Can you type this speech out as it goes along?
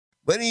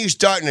when are you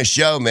starting the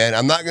show, man?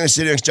 I'm not going to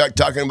sit here and start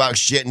talking about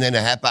shit, and then a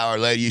half hour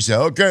later you say,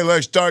 okay,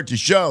 let's start the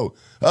show.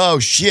 Oh,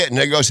 shit, and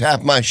there goes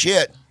half my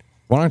shit.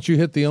 Why don't you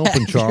hit the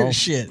open, Charles?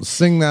 Shit.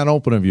 Sing that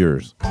open of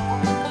yours.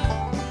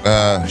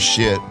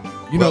 Shit.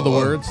 You know the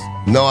words.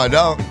 No, I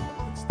don't.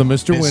 It's the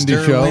Mr. Windy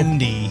Mr. Show.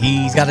 Windy,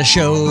 he's got a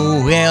show.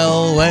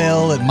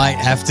 Well, it might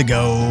have to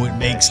go. It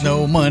makes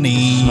no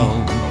money.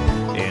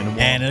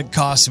 And it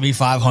costs me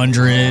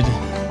 $500.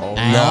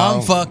 Now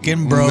I'm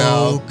fucking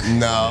broke.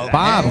 No.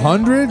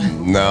 500?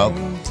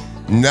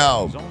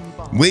 No.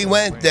 We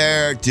went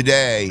there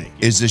today.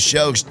 Is the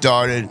show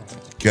started?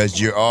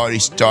 Because you're already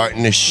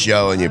starting the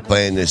show and you're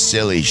playing this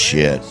silly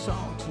shit.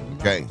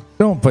 Okay.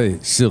 Don't play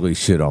silly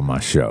shit on my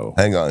show.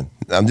 Hang on.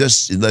 I'm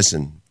just,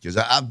 listen, because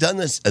I've done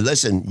this.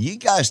 Listen, you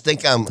guys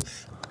think I've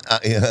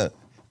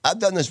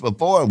done this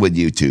before with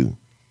you two.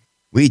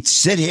 We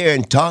sit here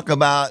and talk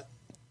about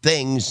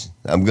things.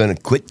 I'm going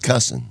to quit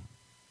cussing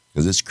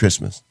because it's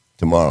Christmas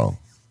tomorrow.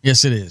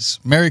 Yes, it is.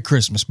 Merry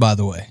Christmas, by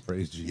the way.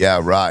 Praise Jesus.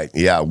 Yeah, right.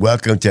 Yeah,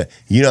 welcome to,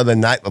 the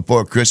night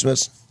before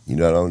Christmas. You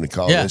know what I'm going to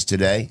call this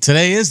today?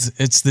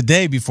 It's the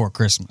day before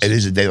Christmas. It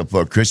is the day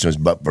before Christmas,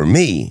 but for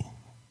me,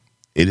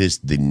 it is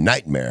the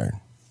nightmare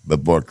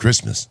before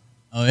Christmas.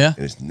 Oh, yeah?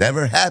 It's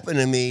never happened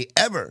to me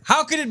ever.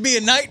 How could it be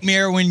a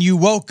nightmare when you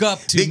woke up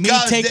to me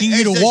taking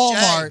you to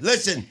Walmart? Hey,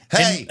 listen,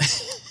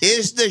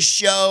 is the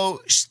show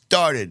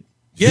started?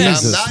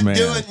 Yes. Jesus, I'm not man.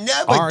 doing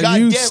never. Are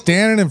goddamn. you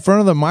standing in front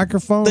of the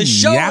microphone? The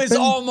show yapping? is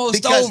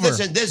almost Because, over.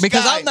 listen, this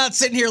because guy- I'm not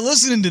sitting here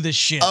listening to this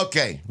shit.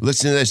 Okay,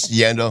 listen to this,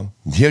 Yando.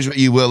 Here's what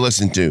you will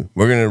listen to.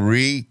 We're going to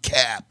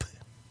recap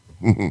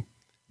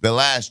the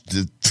last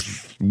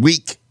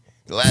week.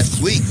 The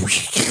last week.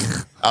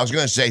 I was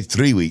going to say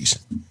 3 weeks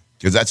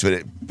because that's what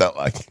it felt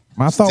like.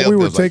 I thought Still we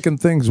were feels like. taking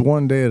things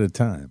one day at a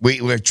time.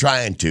 We're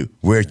trying to.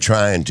 We're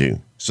trying to.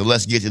 So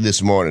let's get to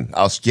this morning.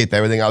 I'll skip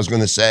everything I was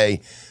going to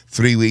say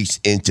 3 weeks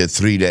into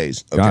 3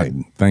 days. Okay.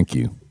 God, thank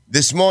you.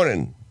 This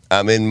morning,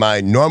 I'm in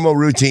my normal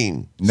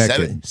routine.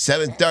 Naked.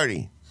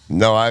 7:30.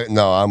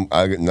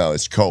 No,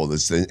 it's cold.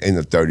 It's in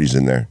the 30s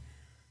in there.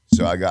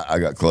 So I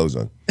got clothes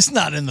on. It's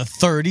not in the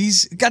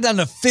 30s. It got down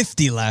to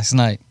 50 last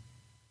night.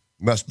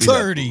 Must be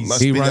 30s.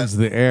 Must He be runs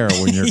the air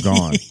when you're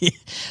gone.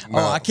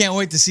 Oh, I can't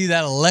wait to see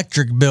that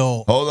electric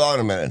bill. Hold on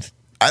a minute.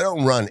 I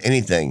don't run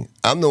anything.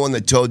 I'm the one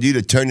that told you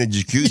to turn the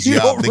jacuzzi You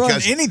off don't run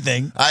because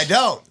anything. I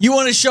don't. You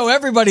want to show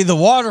everybody the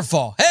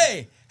waterfall.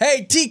 Hey,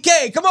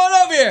 TK, come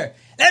on over here.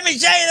 Let me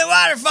show you the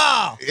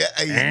waterfall.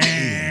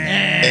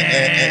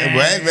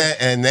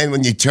 And then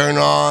when you turn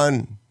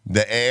on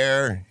the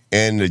air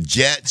and the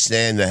jets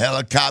and the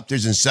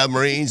helicopters and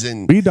submarines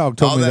and B-Dog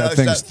told all me that other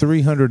thing's stuff-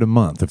 $300 a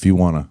month if you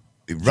want to.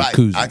 Right,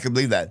 jacuzzi. I can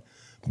believe that.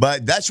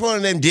 But that's one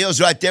of them deals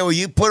right there where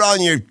you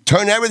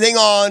turn everything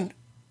on.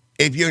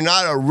 If you're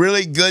not a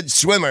really good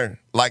swimmer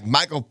like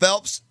Michael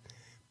Phelps,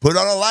 put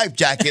on a life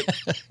jacket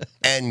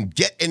and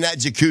get in that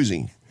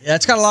jacuzzi. Yeah,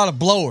 it's got a lot of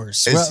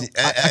blowers. It's-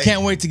 I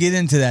can't wait to get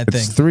into that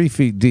It's thing. 3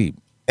 feet deep.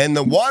 And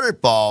the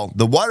waterfall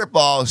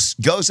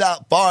goes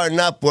out far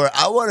enough where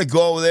I want to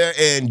go over there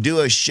and do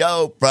a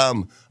show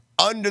from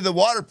under the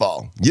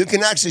waterfall. You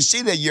can actually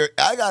see that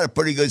I got a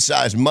pretty good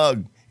sized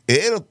mug.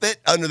 It'll fit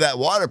under that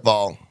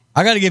waterfall.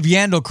 I got to give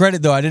Yandel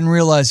credit, though. I didn't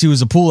realize he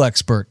was a pool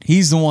expert.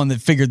 He's the one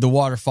that figured the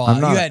waterfall I'm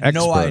out. not You an had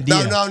no expert.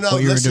 idea No.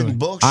 what you were Listen, doing.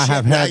 bullshit. I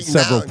have had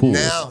several pools.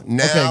 Now,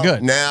 Okay,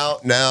 good.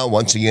 Now,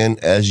 once again,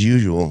 as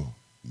usual,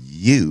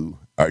 you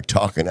are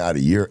talking out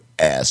of your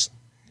ass.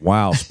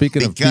 Wow.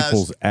 Speaking of Because-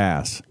 people's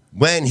ass.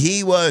 When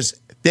he was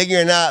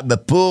figuring out the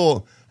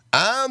pool,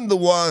 I'm the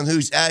one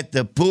who's at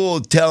the pool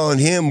telling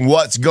him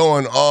what's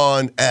going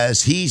on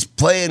as he's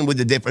playing with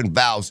the different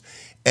valves.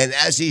 And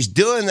as he's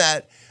doing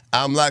that,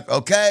 I'm like,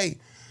 okay,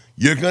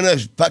 we're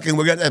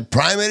gonna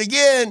prime it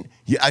again.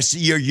 I see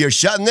you're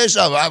shutting this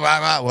off.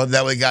 Well,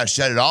 then we got to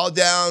shut it all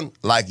down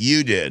like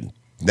you did.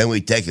 Then we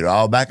take it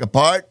all back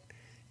apart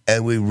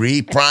and we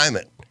re-prime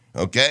it.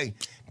 Okay,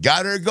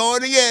 got her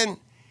going again.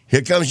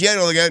 Here comes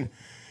Yandel again.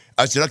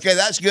 I said, okay,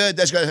 that's good.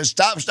 That's good. I said,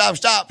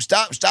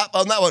 stop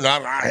on that one.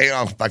 Hang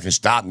on, fucking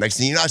stop. Next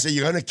thing you know, I said,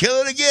 you're going to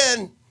kill it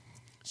again.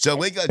 So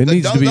we got. It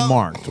needs to be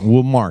marked.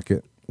 We'll mark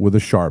it with a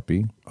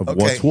Sharpie of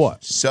what's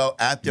what. So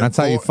after That's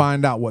how you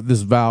find out what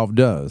this valve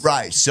does.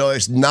 Right. So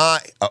it's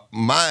not.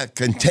 My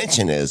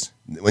contention is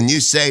when you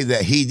say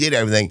that he did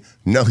everything,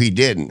 no, he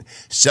didn't.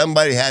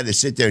 Somebody had to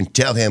sit there and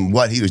tell him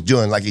what he was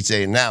doing. Like he's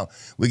saying now,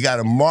 we got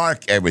to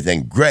mark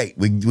everything. Great.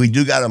 We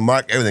do got to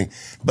mark everything.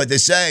 But to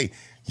say,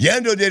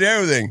 Yandel did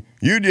everything,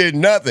 you did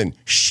nothing.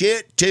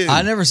 Shit, too.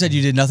 I never said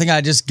you did nothing.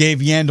 I just gave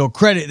Yandel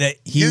credit that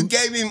You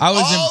gave him I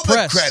was all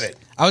impressed. the credit.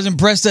 I was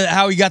impressed at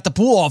how he got the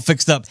pool all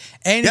fixed up.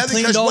 And he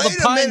cleaned all the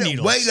pine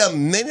needles. Wait a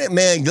minute,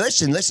 man.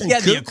 Listen. He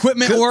had the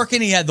equipment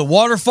working. He had the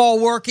waterfall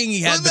working.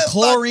 He had Who the the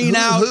chlorine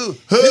fuck- out. who-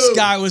 This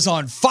guy was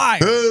on fire.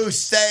 Who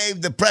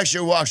saved the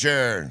pressure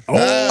washer?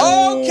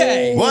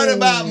 Okay. What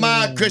about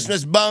my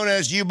Christmas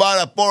bonus? You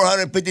bought a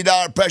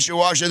 $450 pressure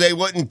washer they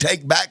wouldn't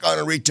take back on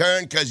a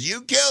return because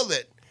you killed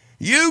it.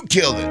 You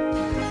killed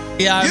it.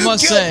 Yeah, I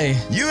must say.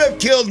 You have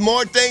killed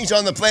more things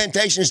on the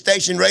Plantation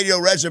Station Radio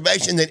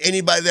Reservation than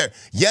anybody there.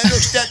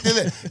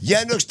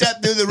 Yandel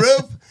stepped through the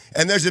roof,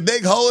 and there's a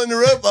big hole in the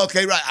roof.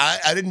 Okay, right.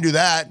 I didn't do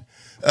that.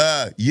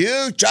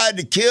 You tried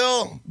to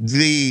kill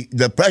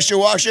the pressure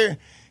washer,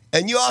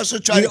 and you also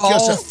tried to kill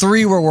all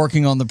three were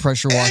working on the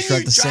pressure washer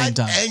at the same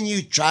time. And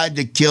you tried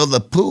to kill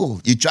the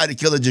pool. You tried to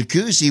kill the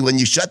jacuzzi when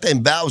you shut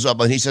them valves up,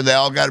 and he said they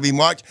all got to be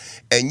marked.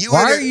 And you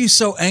Why are you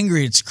so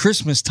angry? It's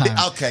Christmas time.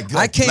 Okay, good.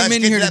 I came Let's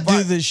in get here to to that do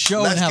part. this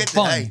show Let's and have get to-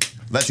 fun. hey,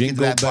 let's get to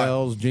Jingle that part.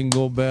 bells,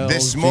 jingle bells,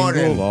 This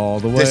morning, jingle all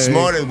the way. this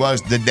morning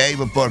was the day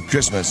before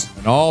Christmas.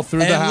 And all through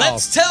the And house.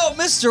 let's tell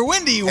Mr.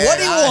 Windy what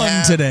he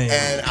won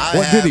today.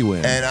 What did he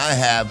win? And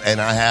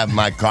I have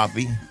my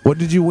coffee. What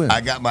did you win?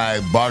 I got my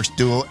bar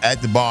stool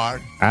at the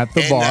bar. At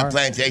the in bar. that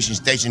Plantation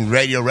Station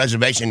Radio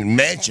Reservation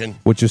Mansion.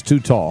 Which is too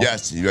tall.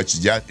 Yes,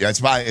 that's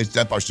fine. It's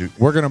that bar stool.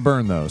 We're going to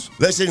burn those.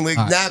 Listen, we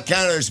All right. now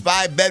counted there's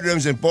 5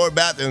 bedrooms and 4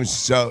 bathrooms,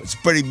 so it's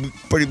pretty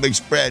big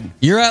spread.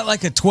 You're at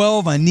like a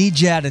 12. I need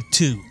you at a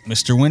 2.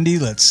 Mr. Windy,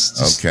 let's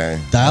just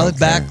dial it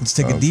back. Let's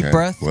take a deep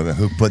breath. Well, then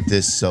who put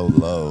this so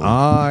low?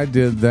 I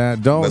did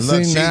that. Don't But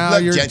look, see see, now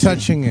look, you're gentlemen.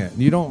 touching it.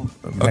 You don't.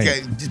 Okay,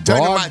 hey, turn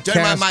my mic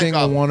Broadcasting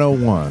off.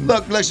 101.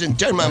 Look, listen,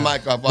 turn my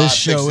mic off. while I This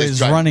fix show is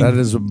truck. running That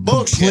is a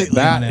Bullshit. completely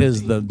That empty.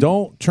 is the.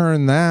 Don't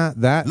turn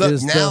that. That Look,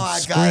 is the now I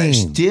got it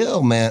screen.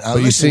 still, man.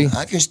 But you see?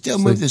 I can still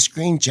move the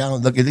screen channel.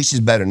 Look, this is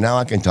better. Now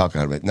I can talk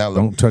out of it. Now, look.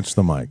 Don't touch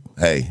the mic.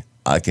 Hey,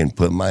 I can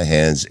put my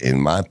hands in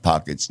my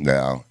pockets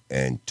now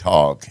and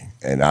talk,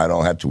 and I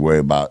don't have to worry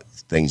about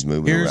things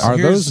moving Here's- around.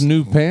 Are those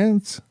new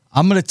pants?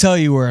 I'm going to tell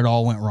you where it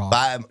all went wrong.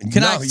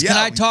 Can No,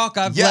 I talk?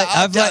 I've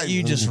I'll let tell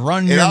you just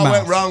run It your all mouth.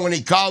 went wrong when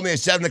he called me at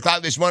 7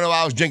 o'clock this morning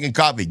while I was drinking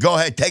coffee. Go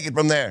ahead, take it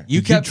from there.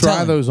 You Did you kept try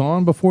telling. those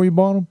on before you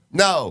bought them?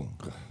 No,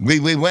 we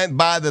went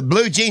by the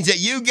blue jeans that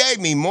you gave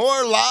me.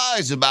 More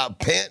lies about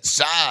pant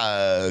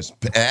size.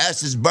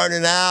 Ass is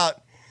burning out.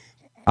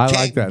 I Can't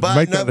like that. button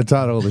Make that up. the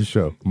title of the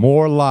show.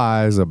 More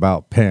lies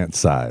about pant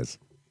size.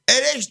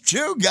 It is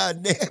true,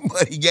 goddamn,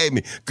 what he gave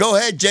me. Go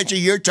ahead, Gentry,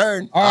 your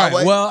turn. All I'll right.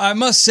 wait. Well, I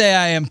must say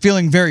I am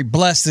feeling very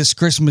blessed this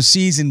Christmas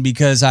season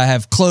because I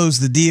have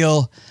closed the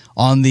deal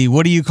on the,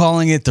 what are you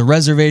calling it? The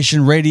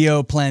Reservation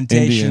Radio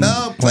Plantation.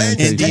 No,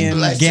 Plantation. Indian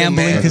Listen,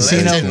 gambling man,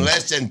 casino.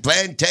 Listen,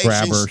 Plantation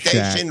Grabber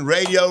Station, Shack.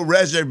 Radio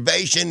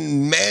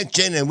Reservation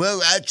Mansion, and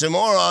we'll add some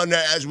more on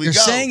there as we You're go.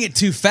 saying it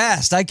too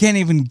fast. I can't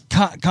even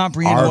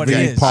comprehend what it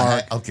RV is.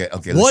 park. Okay.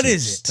 What listen,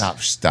 is it?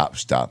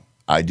 Stop.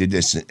 I did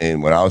this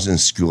when I was in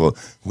school.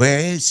 Where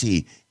is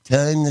he?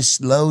 Tell him to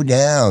slow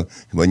down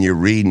when you're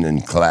reading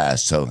in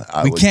class. So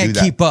I We would can't do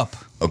that. keep up.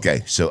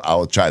 Okay, so I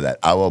will try that.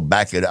 I will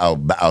back it.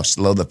 I'll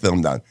slow the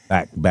film down.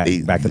 Back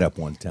it up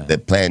one time. The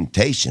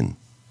plantation.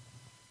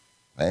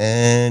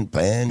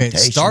 Plantation. It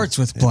starts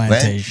with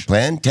plantation.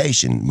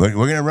 Plantation. We're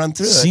gonna run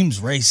through it. Seems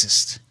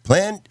racist.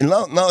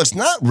 No, it's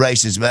not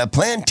racist. But a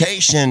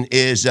plantation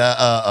is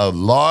a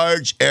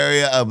large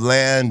area of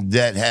land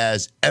that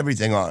has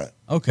everything on it.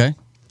 Okay.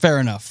 Fair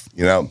enough.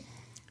 You know,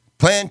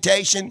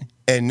 plantation,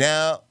 and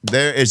now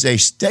there is a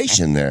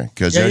station there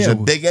because Yeah, there's yeah. a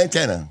big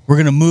antenna. We're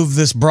going to move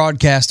this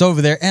broadcast over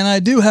there. And I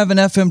do have an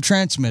FM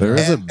transmitter.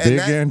 There is a And big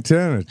that-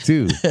 antenna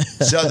too.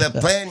 So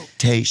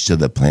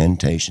the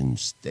plantation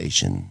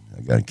station.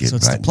 I gotta get So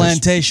it's the right in this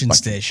plantation fucking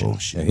station.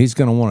 bullshit. Yeah, he's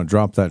going to want to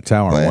drop that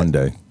tower one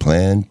day.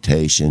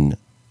 Plantation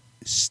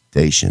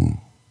station.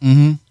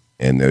 Mm-hmm.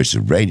 And there's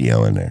a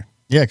radio in there,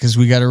 Yeah, because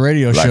we got a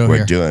radio like show we're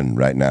here. doing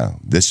right now.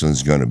 This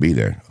one's going to be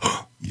there.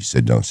 You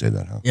said don't say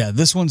that, huh? Yeah,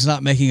 this one's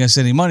not making us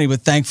any money,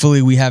 but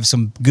thankfully we have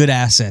some good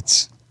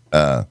assets.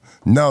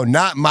 No,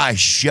 not my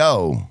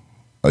show.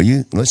 Are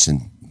you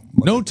listen?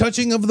 No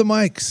touching of the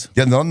mics.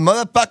 The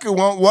motherfucker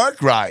won't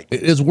work right.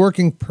 It is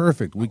working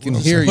perfect. We can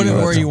hear put you. it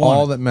where That's you want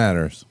all it. that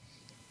matters.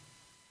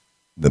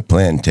 The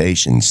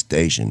plantation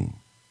station,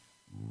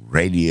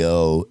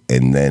 radio,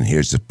 and then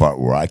here's the part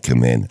where I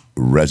come in,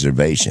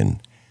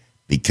 reservation,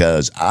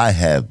 because I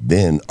have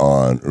been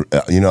on,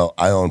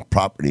 I own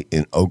property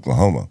in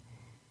Oklahoma.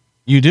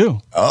 You do.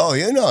 Oh,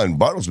 in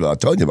Bartlesville. I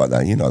told you about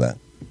that. You know that.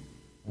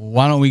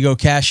 Why don't we go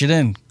cash it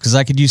in? Because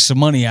I could use some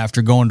money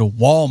after going to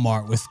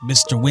Walmart with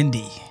Mr.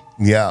 Windy.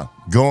 Yeah,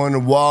 going to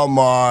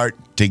Walmart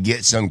to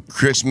get some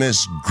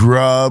Christmas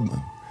grub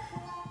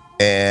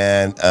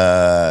and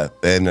a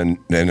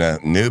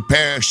new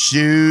pair of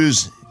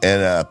shoes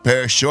and a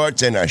pair of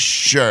shorts and a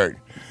shirt.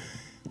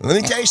 Let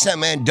me tell you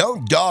something, man.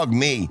 Don't dog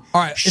me.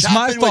 All right, it's Shopping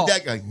my with fault.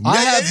 that guy.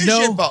 I It is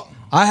your fault.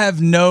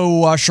 have no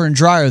washer and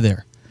dryer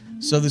there.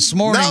 So this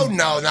morning,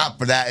 No, not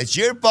for that. It's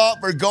your fault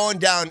for going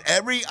down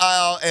every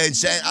aisle and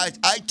saying,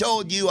 I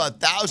told you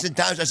 1,000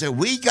 times, I said,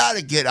 we got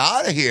to get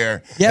out of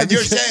here. Yeah, and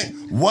you're because- saying,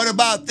 what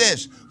about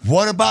this?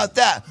 What about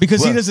that?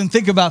 because he Well, doesn't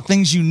think about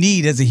things you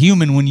need as a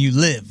human when you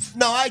live,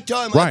 No, I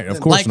told him. Right, of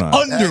course like not.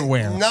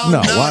 underwear. No,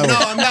 why would-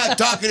 I'm not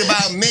talking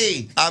about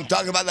me. I'm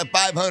talking about the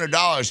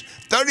 $500.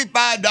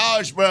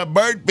 $35 for a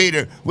bird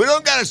feeder. We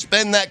don't got to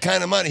spend that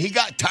kind of money. He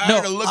got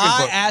tired of looking I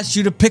for it. asked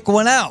you to pick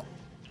one out.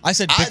 I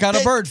said pick out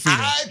a bird feeder.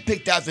 I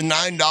picked out the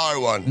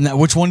 $9 one. Now,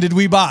 which one did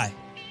we buy?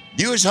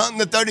 You was hunting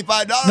the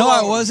 $35 No,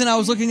 I one. wasn't. I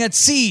was looking at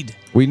seed.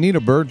 We need a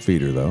bird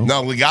feeder, though.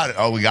 No, we got it.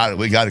 Oh, we got it.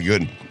 We got a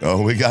good one.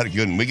 Oh, we got a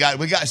good one. We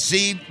got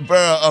seed for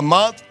a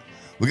month.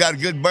 We got a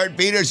good bird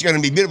feeder. It's going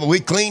to be beautiful. We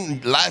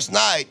cleaned last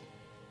night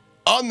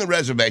on the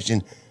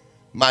reservation,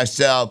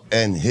 myself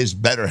and his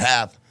better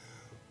half.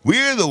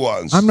 We're the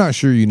ones. I'm not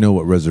sure you know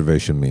what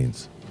reservation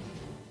means.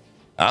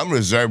 I'm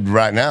reserved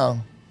right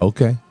now.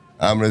 Okay.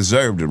 I'm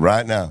reserved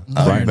right now.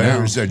 I'm Right very now.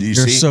 reserved. Do you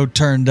You're see? so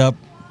turned up.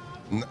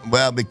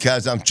 Well,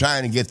 because I'm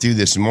trying to get through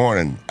this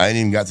morning. I ain't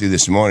even got through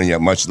this morning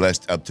yet, much less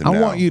up to I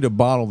now. want you to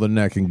bottle the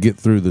neck and get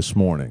through this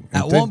morning.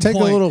 And At one take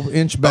point- a little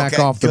inch back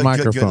Okay, off the good, good,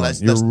 good. microphone.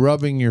 Let's- You're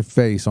rubbing your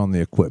face on the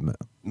equipment.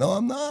 No,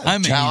 I'm not. I'm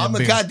eating I'm a a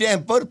beer.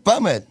 goddamn foot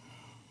pummit.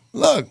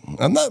 Look,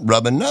 I'm not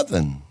rubbing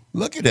nothing.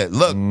 Look at it.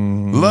 Look,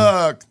 Mm-hmm.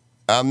 look.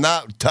 I'm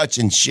not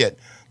touching shit.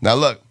 Now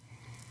look.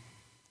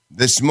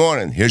 This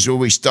morning, here's where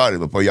we started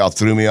before y'all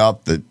threw me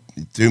off.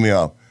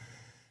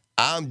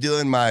 I'm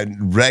doing my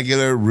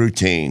regular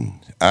routine.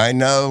 I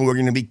know we're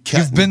going to be cutting.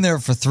 You've been there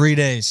for 3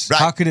 days. Right.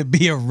 How could it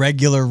be a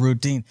regular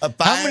routine?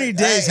 How many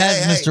days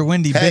has Mr.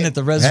 Windy been at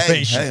the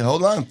reservation? Hey,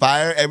 hold on.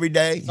 Fire every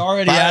day. It's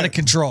already out of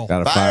control.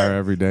 Got a fire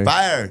every day.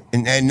 Fire.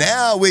 And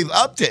now we've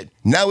upped it.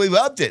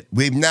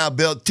 We've now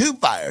built 2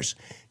 fires.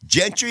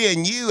 Gentry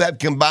and you have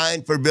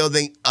combined for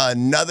building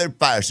another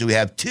fire. So we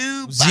have 2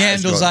 fires.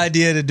 Zandal's going.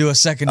 idea to do a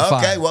second fire.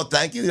 Okay, well,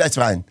 thank you. That's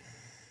fine.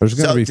 There's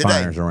going to So be today-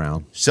 fires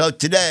around. So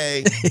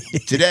today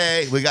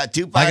we got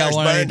 2 I fires got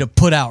one I burning. need to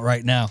put out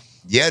right now.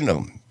 Yeah,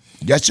 no.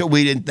 That's what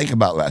we didn't think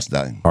about last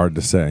night. Hard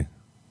to say.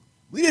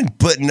 We didn't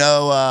put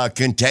no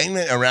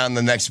containment around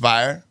the next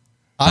fire.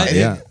 I did.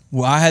 yeah.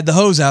 Well, I had the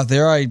hose out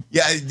there. I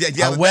Yeah,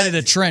 I wetted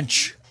a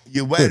trench.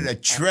 You wetted a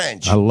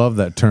trench. I love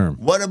that term.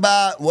 What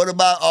about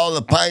all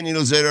the pine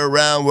needles that are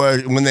around where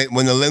when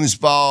the limbs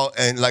fall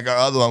and like our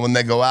other one when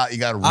they go out you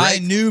got to I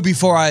rake? knew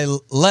before I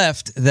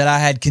left that I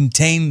had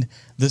contained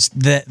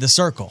the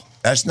circle.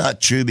 That's not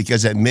true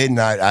because at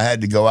midnight I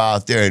had to go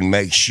out there and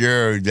make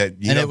sure that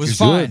And it was 'cause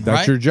fine. Good. That's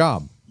right? your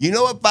job. You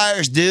know what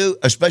fires do,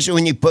 especially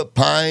when you put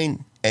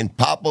pine and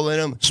popple in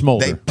them?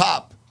 Smolder. They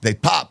pop.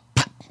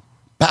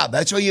 Pop.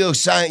 That's why you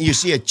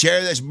see a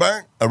chair that's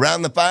burnt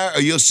around the fire,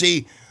 or you'll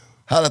see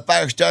how the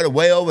fire started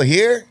way over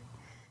here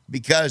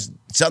because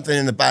something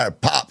in the fire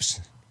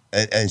pops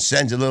and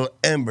sends a little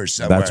ember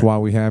somewhere. That's why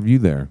we have you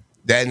there.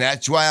 Then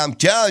that's why I'm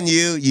telling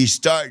you, you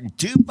starting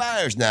 2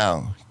 fires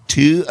now.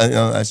 2.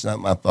 No, that's not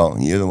my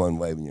phone. You're the one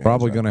waving your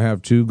Probably hands going to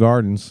have 2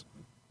 gardens.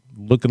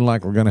 Looking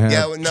like we're going to have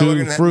Yeah, well, no, 2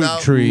 we're gonna fruit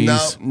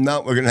trees.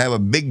 No, we're gonna have a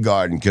big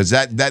garden because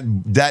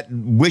that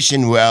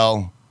wishing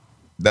well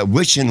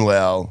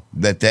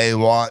that they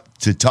want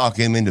to talk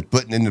him into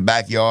putting in the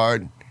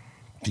backyard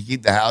to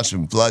keep the house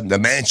from flooding, the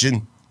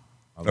mansion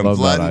I from love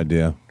that flooding,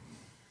 idea.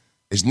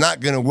 it's not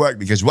going to work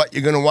because what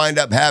you're going to wind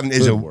up having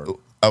is Could work.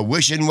 a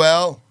wishing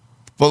well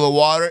full of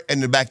water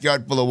and the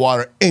backyard full of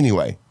water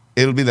anyway.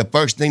 It'll be the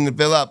first thing to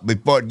fill up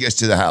before it gets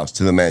to the house,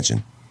 to the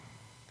mansion.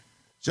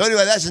 So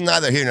anyway, that's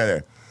neither here nor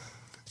there.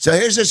 So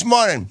here's this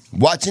morning,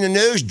 watching the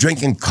news,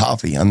 drinking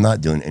coffee. I'm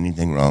not doing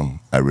anything wrong.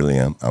 I really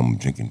am. I'm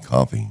drinking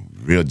coffee.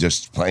 Real,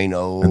 just plain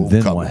old And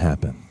then coffee. what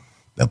happened?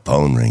 The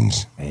phone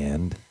rings.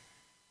 And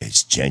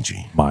It's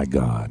Gentry. my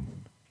God.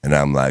 And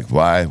I'm like,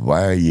 why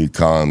are you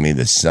calling me?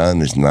 The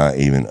sun is not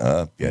even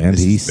up yet. And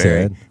This he is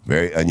very, said?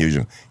 very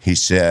unusual. He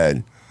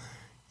said,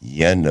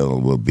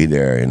 Yendo will be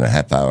there in a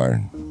half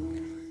hour.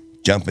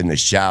 Jump in the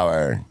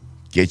shower,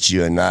 get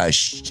you a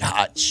nice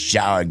hot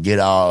shower, get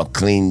all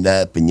cleaned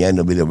up, and Yendo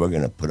will be there. We're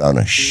going to put on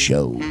a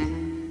show.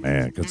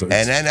 Man, because And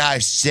then I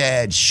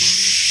said,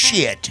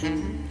 shit.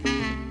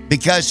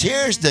 Because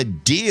here's the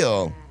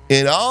deal.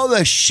 In all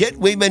the shit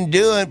we've been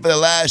doing for the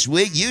last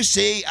week, you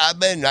see, I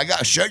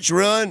got shirts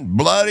ruined,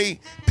 bloody,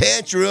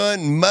 pants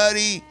ruined,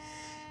 muddy.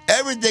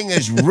 Everything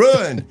is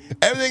ruined.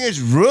 Everything is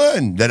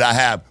ruined that I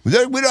have. We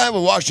don't have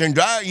a washer and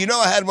dryer. You know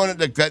I had one at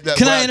the...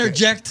 Can I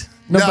interject?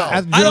 No.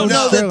 at I don't Joe's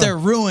know trailer- that they're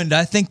ruined.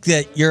 I think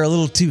that you're a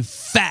little too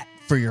fat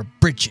for your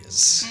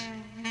britches.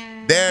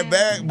 They're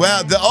very...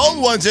 Well, the old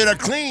ones that are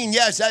clean,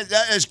 yes, that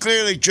is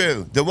clearly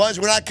true. The ones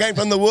when I came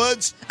from the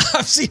woods...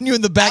 I've seen you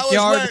in the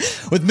backyard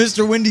wearing- with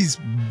Mr. Wendy's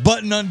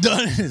button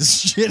undone and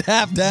his shit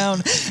half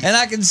down, and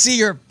I can see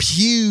your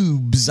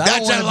pubes. I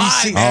That's don't a wanna lie.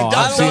 see, man. Oh, Don't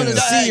I've I seen don't want it.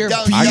 to see your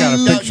Don't- pubes. I got a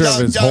don't- picture of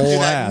don't- his don't do whole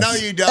that. ass. No,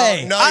 you don't.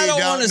 Hey, no, I you don't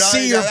don't. wanna No,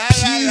 see you your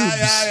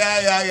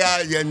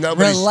don't. Yeah.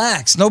 Nobody's...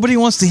 Relax. Nobody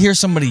wants to hear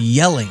somebody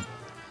yelling.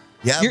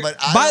 Yeah, You're- but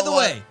I by don't the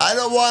want- way- I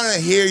don't want to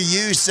hear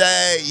you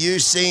say you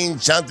seen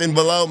something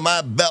below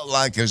my belt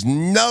line because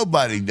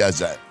nobody does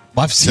that.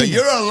 I've So seen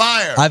you're you. a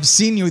liar. I've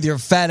seen you with your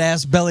fat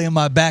ass belly in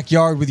my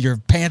backyard with your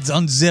pants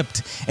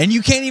unzipped, and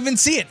you can't even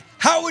see it.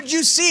 How would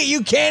you see it?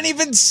 You can't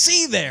even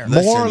see there.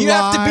 More you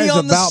have to be lies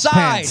on the about side.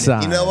 pant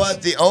size. You know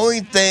what? The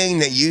only thing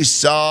that you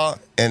saw,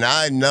 and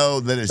I know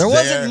that it's There there.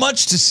 wasn't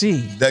much to see.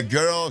 The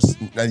girls,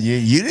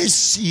 you didn't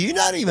see, you're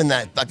not even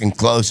that fucking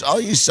close.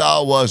 All you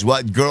saw was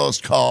what girls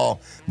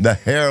call the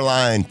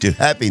hairline to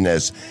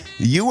happiness.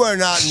 You were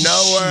not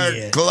nowhere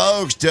Shit.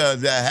 close to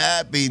the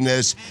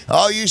happiness.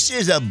 All you see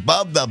is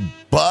above the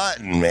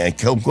button, man.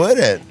 Come quit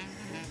it.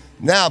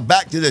 Now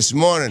back to this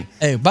morning.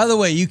 Hey, by the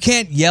way, you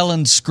can't yell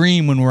and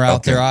scream when we're out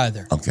Okay. there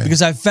either. Okay.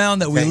 Because I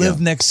found that we Can't live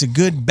yell. next to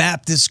good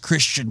Baptist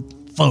Christian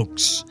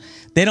folks.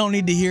 They don't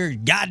need to hear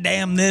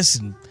goddamn this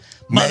and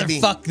Maybe.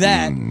 motherfuck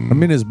that. I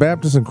mean, is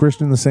Baptist and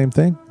Christian the same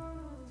thing?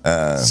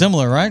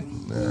 Similar, right?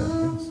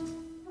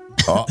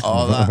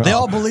 All They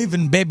all believe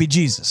in baby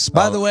Jesus.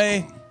 By the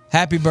way,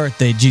 happy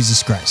birthday,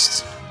 Jesus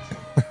Christ.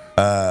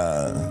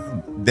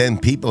 them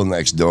people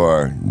next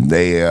door,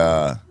 they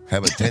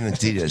have a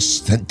tendency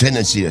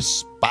to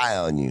spy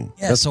on you.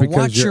 Yeah, That's so because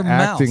watch you're your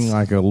mouth. acting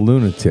like a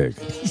lunatic.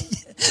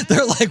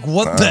 They're like,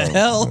 what the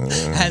hell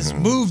has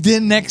moved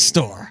in next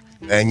door?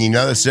 And you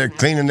notice they're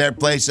cleaning their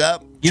place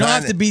up. You don't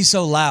trying have to be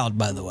so loud,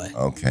 by the way.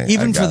 Okay,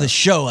 Even I for got the it.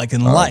 show, like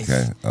in life.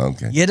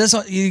 Okay. Yeah, that's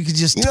what, you could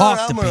just You know talk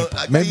what, to I'm gonna-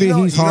 people. Maybe you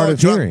know- he's you know hard of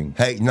what's wrong? hearing.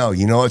 Hey, no,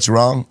 you know what's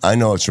wrong? I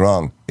know what's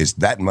wrong. It's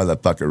that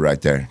motherfucker right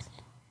there.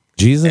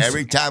 Jesus?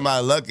 Every time I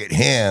look at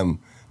him,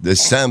 the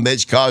son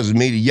bitch causes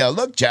me to yell.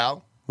 Look,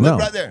 Chow. Look No.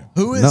 right there.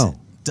 Who is No.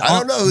 it? I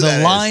don't know who the that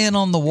is. lion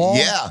on the wall?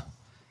 Yeah.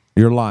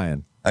 You're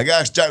lying. I got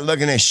to start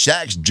looking at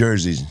Shaq's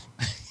jerseys.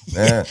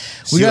 Yeah.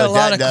 We See got a what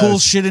lot that of cool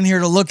does. shit in here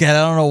to look at.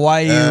 I don't know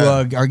why you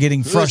are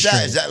getting Who is that?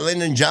 frustrated. Is that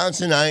Lyndon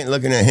Johnson? I ain't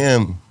looking at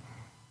him.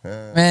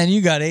 Man, you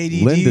got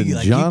ADD Lyndon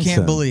like you Johnson.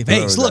 can't believe.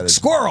 Hey, Oh, that look, is-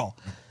 squirrel.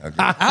 How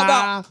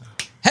about,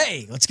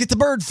 hey, let's get the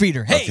bird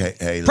feeder. Hey,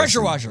 Okay,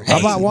 pressure listen. washer. How Hey,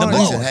 about the one? blower.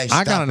 Listen, hey, I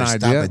stop got an it,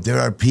 stop idea. it. There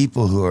are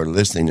people who are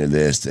listening to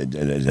this that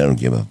don't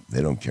give a.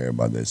 They don't care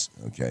about this.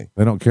 Okay,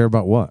 They don't care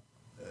about what?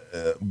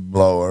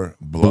 blower.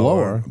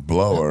 Blower?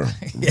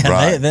 Yeah,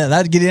 Right.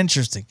 that'd get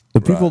interesting.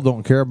 The people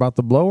don't care about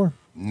the blower?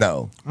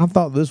 No, I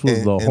thought this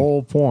was the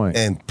whole point.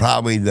 and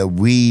probably the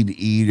weed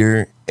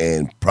eater,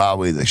 and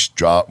probably the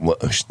straw.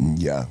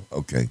 Yeah.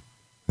 Okay.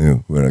 Yeah,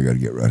 what I got to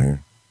get right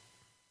here?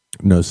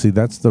 No, see,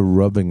 that's the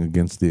rubbing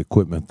against the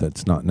equipment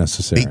that's not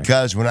necessary.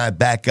 Because when I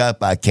back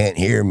up, I can't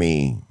hear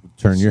me.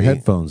 Turn your See?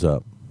 headphones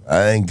up.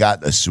 I ain't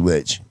got the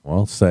switch.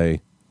 Well,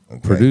 say,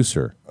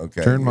 producer,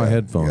 Okay. turn my yeah,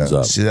 headphones yeah.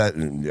 up. See that?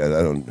 Yeah,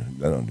 that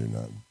don't do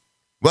nothing.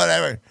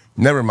 Whatever.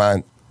 Never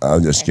mind. I'll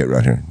just get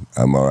right here.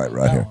 I'm all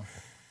right here.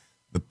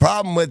 The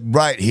problem with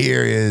right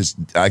here is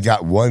I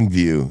got one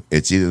view.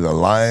 It's either the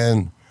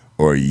lion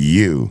or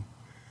you.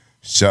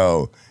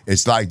 So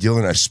it's like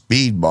doing a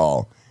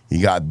speedball.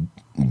 You got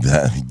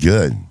that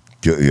good.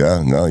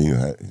 Yeah, no,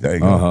 there you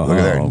go. Oh, Look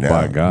at there. oh, Now,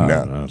 by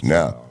God.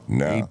 Now.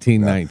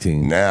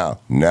 18-19.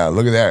 Now,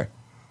 look at there.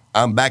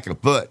 I'm back a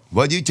foot.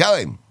 What'd you tell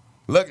him?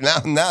 Look, now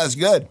it's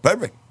good.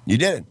 Perfect. You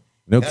did it.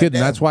 No God kidding.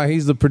 damn. That's why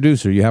he's the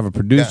producer. You have a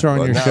producer Yeah, on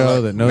well, your now show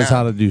look, that knows now.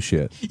 how to do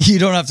shit. You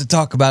don't have to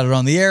talk about it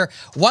on the air.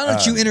 Why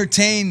don't you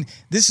entertain?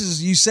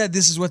 You said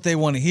this is what they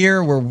want to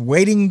hear. We're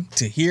waiting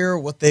to hear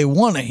what they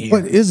want to hear.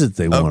 What is it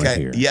they want to Okay,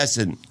 hear? yes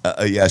and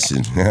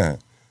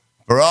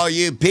for all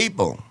you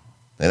people,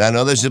 and I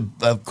know there's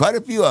quite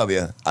a few of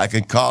you, I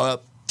could call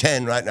up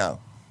 10 right now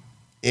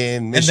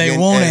in And Michigan. they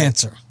won't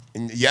answer.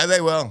 Yeah,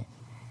 they will.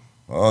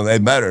 Oh, they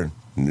better.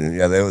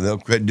 Yeah, they'll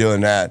quit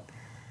doing that.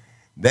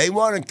 They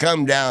want to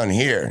come down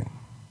here,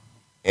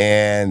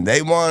 and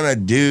they want to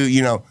do.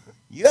 You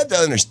have to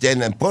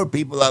understand that poor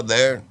people up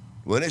there.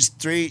 When it's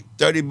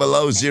 30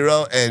 below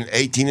zero and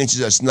 18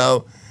 inches of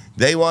snow,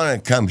 they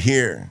want to come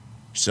here.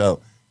 So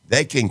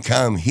they can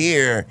come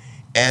here,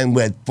 and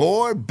with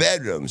 4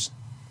 bedrooms,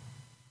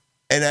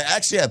 and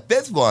actually a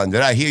 5th one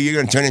that I hear you're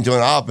going to turn into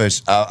an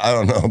office. I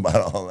don't know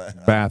about all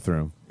that.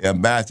 Bathroom, Yeah,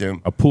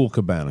 bathroom. a pool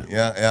cabana.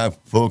 Yeah,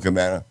 full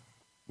cabana.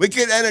 We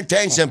could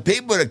entertain some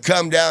people to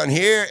come down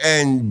here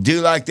and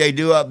do like they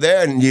do up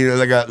there, and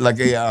like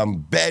a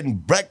bed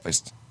and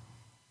breakfast.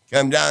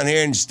 Come down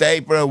here and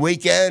stay for a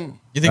weekend.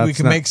 You think we That's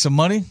can not- make some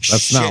money?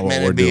 That's not what man,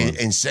 we're it'd be doing.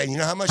 insane. You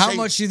know how much? How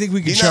much do you think we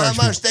could You know charge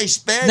how much people? they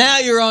spend? Now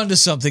you're on to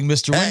something,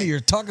 Mr. Wendy. Hey.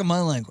 You're talking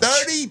my language.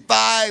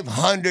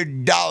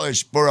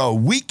 $3,500 for a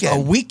weekend.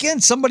 A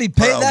weekend? Somebody for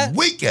pay a that?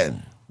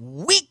 weekend.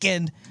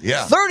 Weekend?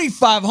 Yeah.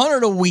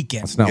 $3,500 a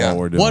weekend. That's not Yeah. what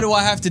we're doing. What do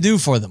I have to do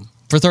for them?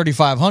 For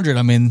 $3,500,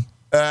 I mean,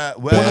 Well,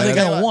 what are they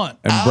tell going you to want?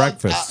 And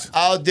breakfast.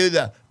 I'll do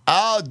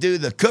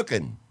the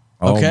cooking.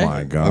 Oh, Okay.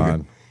 my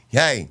God.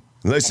 Hey,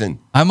 listen.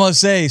 I must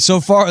say,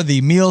 so far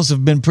the meals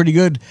have been pretty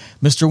good.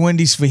 Mr.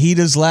 Wendy's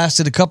fajitas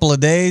lasted a couple of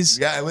days.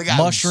 Yeah, we got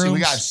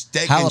mushrooms,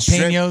 steak and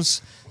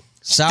jalapenos,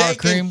 sour Steak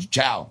cream. and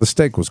chow. The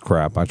steak was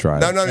crap. I tried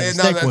No, it. no, the no,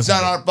 steak that's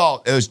wasn't not our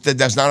fault.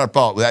 That's not our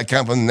fault. That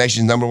come from the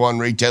nation's #1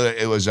 retailer.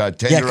 It was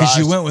tenderized. Yeah, because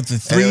you went with the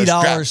and it was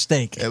 $3 crap.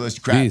 steak. It was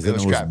crap. Jeez, and it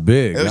was crap.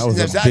 big. That was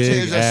a it's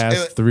actually- big ass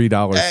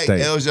 $3 hey,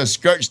 steak. It was a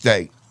skirt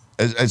steak.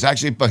 It's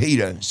actually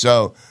fajita.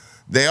 So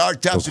they are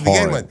tough was to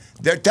begin horrid. with.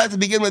 They're tough to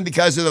begin with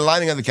because of the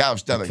lining of the cow's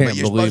stomach. Can't But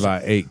you're believe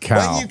supposed I ate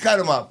cow. When you cut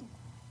them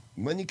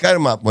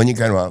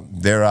up,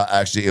 they're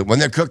actually when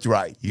they're cooked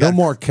right. You No gotta-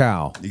 more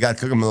cow. You got to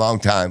cook them a long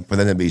time for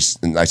them to be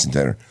nice and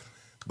tender.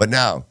 But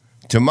now,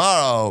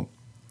 tomorrow,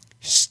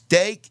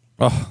 steak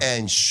Oh.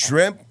 and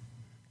shrimp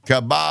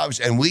kebabs,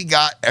 and we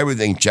got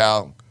everything,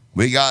 chow.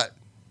 We got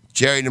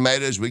cherry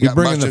tomatoes. We got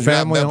bringing the mustards, we got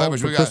family bell home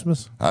peppers, for we got-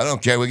 Christmas? I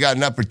don't care. We got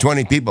enough for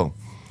 20 people.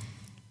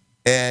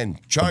 And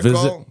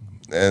charcoal,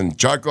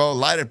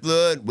 lighter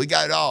fluid. We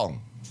got it all.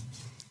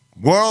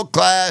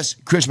 World-class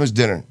Christmas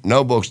dinner.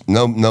 No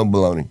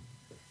baloney.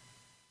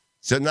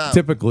 So now,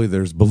 Typically,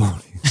 there's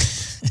bologna.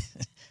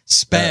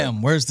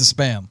 Spam. Where's the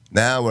spam?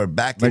 now we're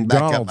backing back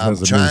up.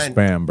 McDonald's has a new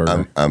spam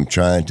burger. I'm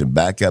trying to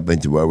back up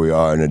into where we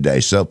are in the day.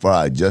 So far,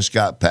 I just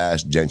got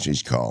past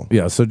Gentry's call.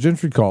 Yeah, so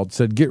Gentry called,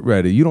 said, get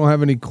ready. You don't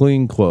have any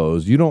clean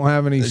clothes. You don't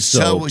have any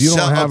soap. You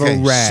don't have a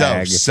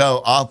rag.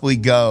 So off we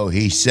go.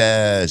 He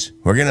says,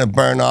 we're going to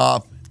burn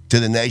off to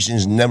the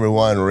nation's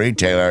 #1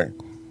 retailer.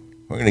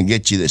 We're going to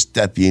get you the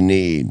stuff you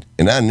need.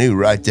 And I knew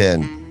right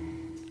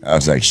then, I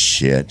was like,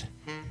 shit.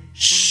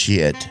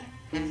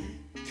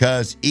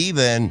 Because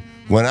even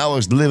when I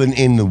was living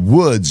in the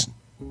woods,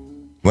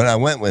 when I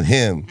went with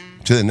him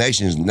to the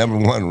nation's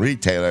 #1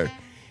 retailer,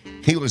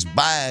 he was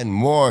buying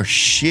more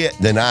shit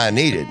than I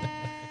needed.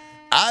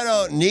 I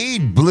don't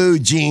need blue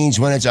jeans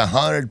when it's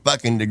 100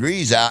 fucking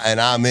degrees out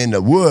and I'm in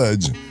the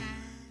woods.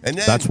 And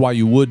then, That's why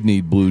you would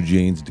need blue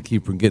jeans to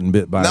keep from getting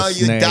bit by a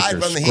you snake died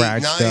or from the heat.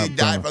 scratched No, up. you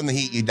died from the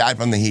heat. You died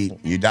from the heat.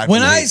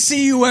 When I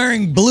see you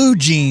wearing blue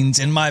jeans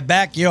in my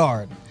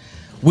backyard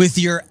with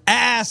your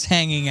ass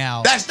hanging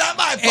out That's not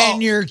my fault.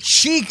 and your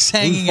cheeks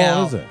Whose hanging fault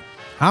out, is it?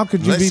 How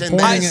could you Listen, be man.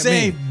 pointing I at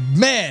say, me?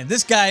 man,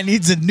 this guy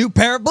needs a new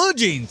pair of blue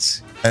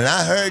jeans. And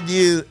I heard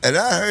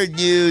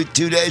you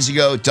 2 days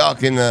ago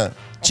talking to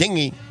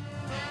Chingy.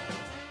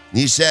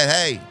 You said,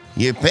 hey,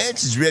 your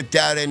pants is ripped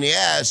out in the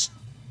ass.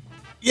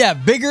 Yeah,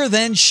 bigger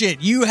than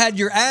shit. You had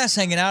your ass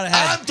hanging out. It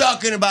had, I'm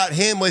talking about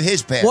him with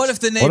his pants. what if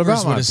the neighbors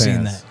about my would have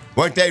seen pants? that?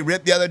 Weren't they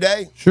ripped the other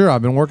day? Sure,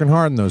 I've been working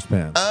hard in those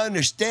pants. I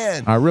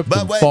understand. I ripped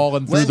them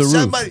falling through the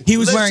roof. He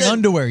was wearing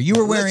underwear. You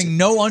were wearing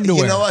no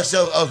underwear. You know what?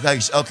 So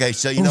okay.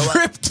 So you know what?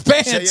 Ripped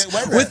pants wait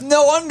a minute. with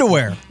no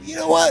underwear. You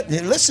know what?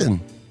 Hey,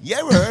 listen. You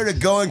ever heard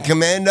of going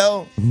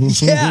commando?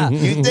 Yeah,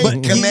 You think but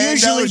you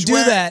commandos usually do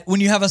wear- that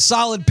when you have a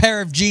solid pair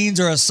of jeans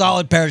or a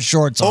solid pair of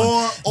shorts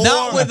on,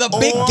 not with a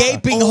big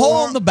gaping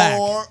hole in the back.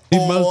 He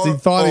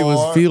thought he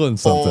was feeling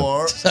something.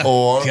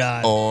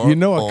 God. You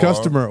know, a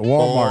customer at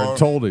Walmart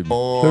told him,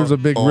 "There's a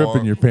big rip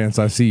in your pants.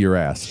 I see your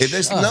ass." If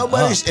it's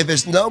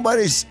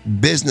nobody's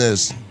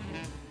business,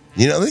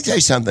 let me tell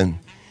you something.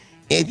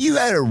 If you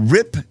had a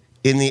rip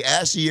in the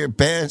ass of your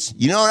pants,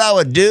 you know what I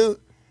would do?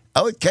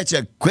 I would catch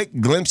a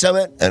quick glimpse of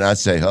it, and I'd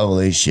say,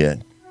 holy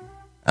shit.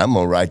 I'm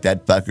going to write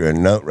that fucker a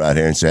note right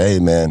here and say, hey,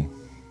 man.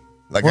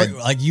 Like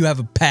you have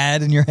a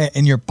pad in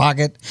your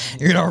pocket.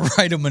 You're going to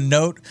write him a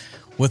note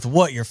with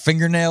what, your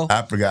fingernail?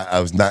 I forgot. I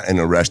was not in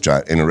a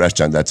restaurant. In a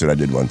restaurant, that's what I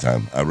did one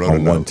time. I wrote a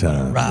note. One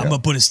time. Right, I'm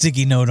going to put a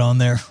sticky note on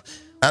there.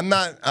 I'm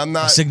not.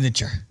 A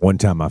signature. One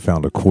time I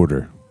found a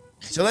quarter.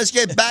 So let's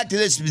get back to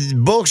this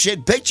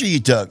bullshit picture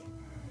you took.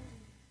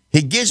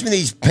 He gives me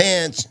these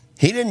pants.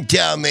 He didn't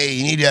tell me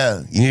you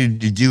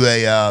need to do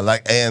a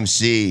like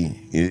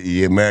AMC,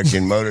 the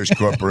American Motors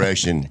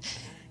Corporation.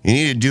 You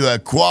need to do a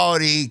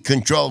quality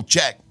control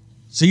check.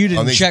 So you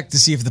didn't check to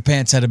see if the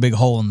pants had a big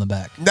hole in the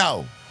back?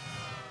 No.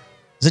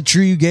 Is it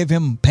true you gave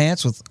him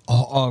pants with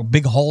a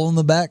big hole in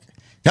the back?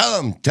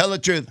 Tell the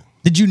truth.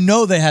 Did you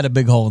know they had a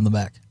big hole in the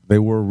back? They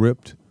were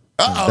ripped.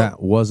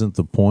 That wasn't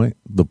the point.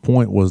 The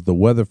point was the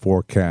weather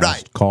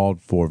forecast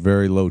called for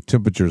very low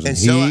temperatures, and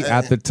so, he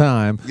at the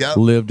time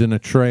lived in a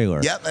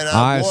trailer. Yep, and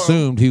I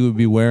assumed he would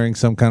be wearing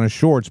some kind of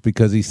shorts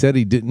because he said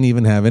he didn't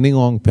even have any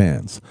long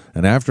pants.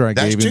 And after I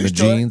gave him the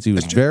jeans, he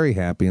was very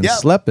happy and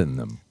slept in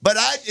them. But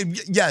I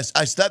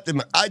slept in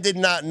them. I did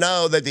not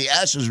know that the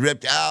ass was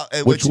ripped out.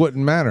 Which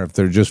wouldn't matter if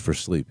they're just for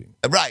sleeping.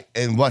 Right.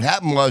 And what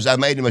happened was I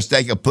made the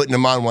mistake of putting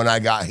them on when I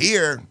got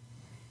here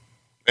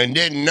and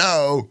didn't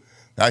know.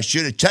 I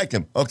should have checked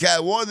them. Okay, I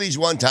wore these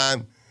one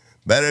time.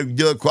 Better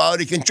do a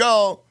quality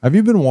control. Have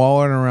you been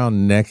wallowing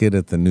around naked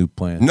at the new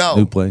plant? No.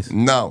 New place?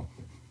 No.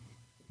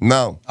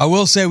 I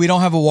will say we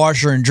don't have a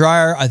washer and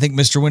dryer. I think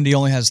Mr. Windy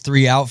only has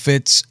 3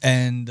 outfits,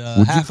 and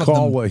Would half you of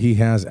call them, what he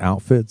has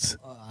outfits?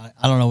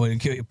 I don't know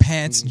what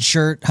pants and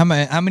shirt. How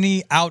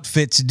many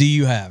outfits do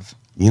you have?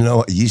 You know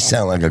what? You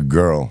sound like a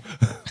girl.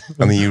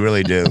 I mean, you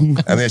really do. I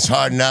mean, it's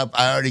hard enough.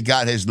 I already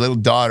got his little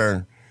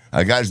daughter.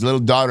 I got his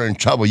little daughter in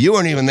trouble. You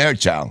weren't even there,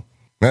 child.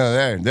 No,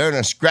 they're in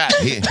a scrap.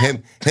 Him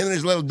and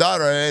his little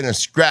daughter are in a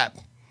scrap.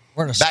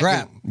 We're in a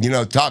scrap.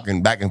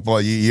 Talking back and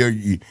forth.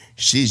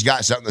 She's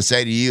got something to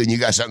say to you, and you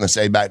got something to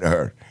say back to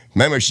her.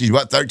 Remember, she's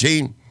what,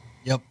 13?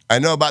 Yep. I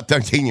know about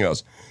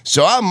 13-year-olds.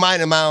 So I'm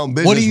minding my own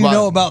business. What do you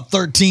know about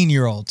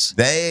 13-year-olds?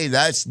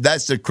 That's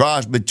the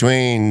cross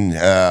between.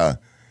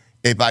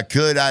 If I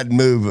could, I'd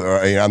move.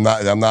 Or, I'm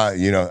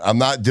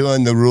not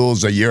doing the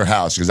rules of your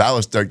house because I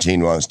was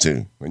 13 once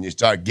too. When you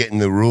start getting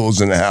the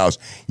rules in the house,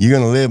 you're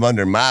gonna live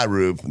under my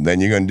roof. And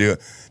then you're gonna do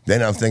it.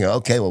 Then I'm thinking,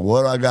 okay, well,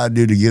 what do I got to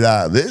do to get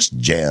out of this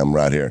jam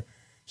right here?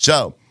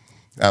 So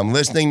I'm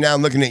listening now.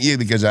 I'm looking at you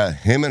because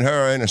him and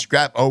her are in a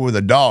scrap over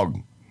the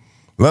dog,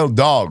 little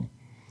dog,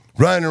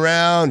 running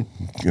around.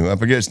 I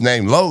forget his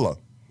name, Lola.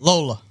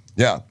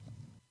 Yeah.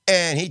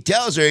 And he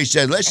tells her, he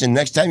said, listen,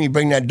 next time you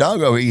bring that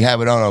dog over, you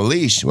have it on a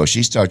leash. Well,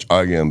 she starts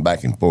arguing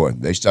back and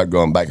forth. They start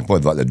going back and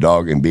forth about the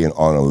dog and being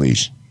on a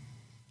leash.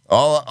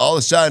 All of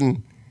a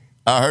sudden,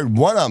 I heard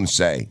one of them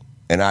say,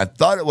 and I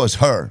thought it was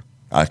her.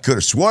 I could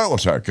have sworn it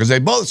was her because they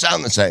both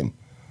sound the same.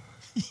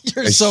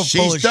 You're so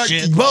full of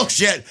shit.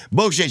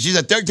 Bullshit. She's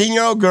a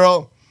 13-year-old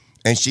girl,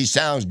 and she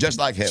sounds just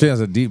like him. She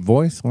has a deep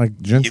voice like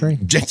Gentry?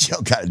 Gentry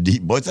got a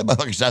deep voice. That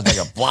motherfucker sounds like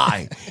a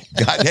fly.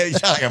 God damn, he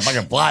sounds like a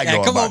fucking fly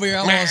going come by. over here.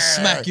 I'm going to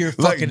smack your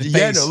fucking face.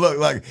 Yeah, no, look,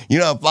 like, you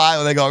know a fly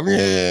when they go, or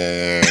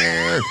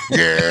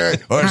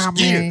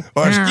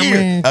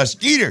a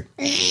skeeter.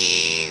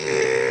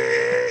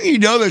 You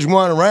know there's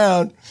one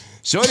around.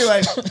 So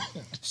anyway,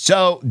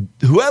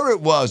 whoever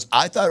it was,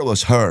 I thought it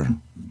was her.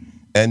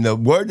 And the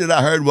word that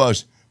I heard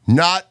was,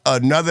 not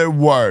another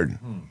word.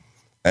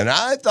 And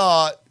I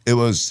thought it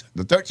was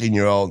the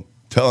 13-year-old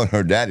telling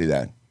her daddy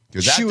that.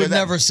 She would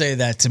never say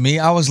that to me.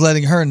 I was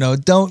letting her know,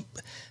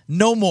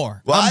 no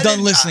more. Well, I'm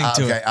done listening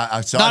to it.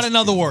 Not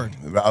another word.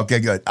 Okay,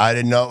 good. I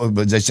didn't know,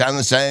 but they sound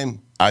the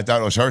same. I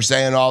thought it was her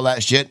saying all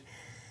that shit.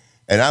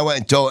 And I went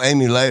and told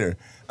Amy later.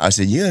 I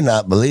said, "You'll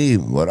not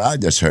believe what I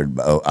just heard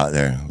out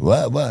there."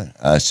 What?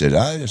 I said,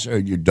 "I just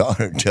heard your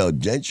daughter tell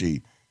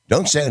Gentry,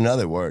 don't say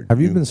another word." Have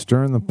you been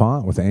stirring the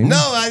pot with Amy? No,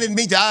 I didn't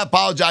mean to. I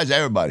apologize to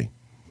everybody.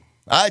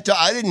 I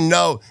didn't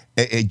know.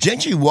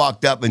 Gentry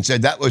walked up and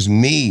said, that was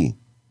me.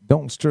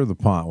 Don't stir the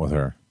pot with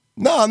her.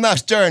 No, I'm not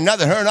stirring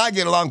nothing. Her and I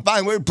get along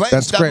fine. We were playing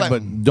That's stuff great, like...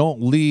 but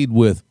don't lead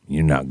with,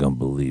 you're not going to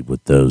believe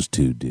what those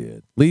two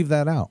did. Leave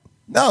that out.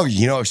 No,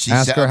 you know what she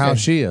Ask said. her how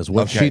she is.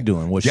 What's she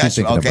doing? What's she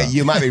thinking about? Okay,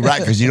 you might be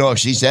right, because you know what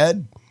she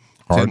said?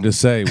 Hard to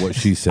say what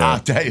she said. I'll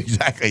tell you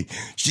exactly.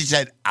 She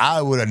said, I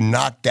would have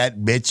knocked that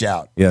bitch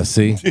out. Yeah,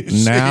 see?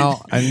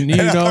 Now, and you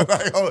know.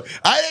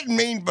 I didn't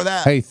mean for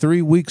that. Hey,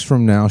 3 weeks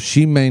from now,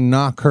 she may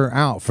knock her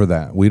out for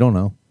that. We don't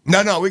know.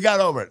 No, we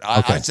got over it.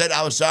 I said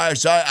I was sorry.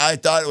 I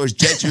thought it was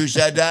Gentry who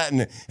said that.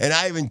 And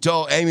I even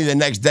told Amy the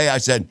next day, I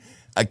said,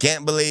 I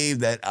can't believe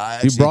that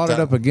I You brought it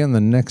up again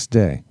the next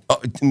day.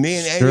 Me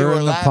and Amy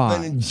were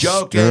laughing and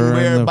joking. We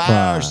were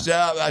by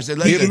ourselves. I said,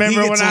 you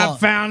remember when I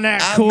found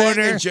that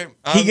quarter?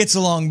 He gets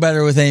along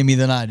better with Amy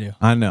than I do.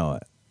 I know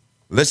it.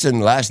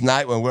 Listen, last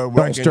night when we're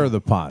working. Don't stir the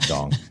pot,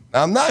 dog.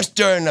 I'm not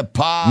stirring the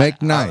pot.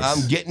 Make nice.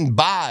 I'm getting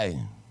by.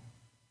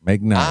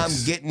 Make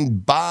nice. I'm getting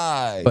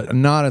by. But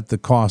not at the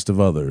cost of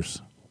others.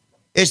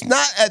 It's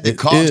not at the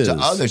cost of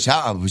others.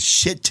 How I was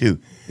shit to.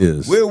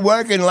 We were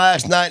working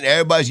last night and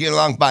everybody's getting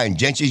along fine.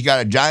 Gentry's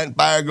got a giant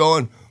fire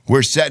going.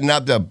 We're setting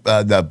up the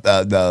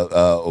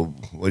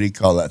what do you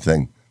call that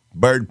thing?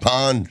 Bird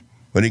pond.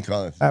 What do you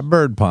call it? That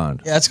bird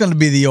pond. Yeah, it's going to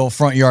be the old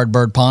front yard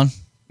bird pond.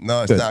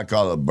 No, it's not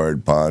called a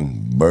bird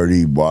pond.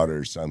 Birdie water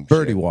or something.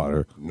 Birdie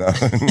water. No.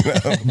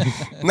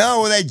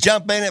 No, when they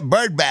jump in it,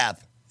 bird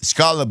bath. It's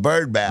called a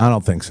bird bath. I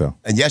don't think so.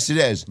 And yes, it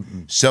is.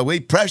 So we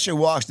pressure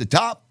wash the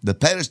top. The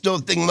pedestal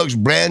thing looks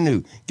brand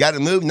new. Got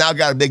to move. Now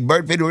got a big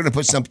bird feeder. We're going to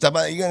put some stuff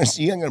on it. You ain't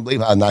going to believe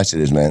how nice it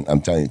is, man.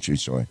 I'm telling you the true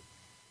story.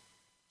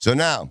 So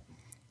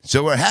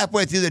we're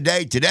halfway through the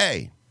day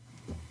today.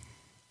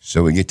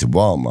 So we get to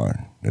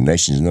Walmart, the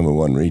nation's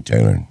 #1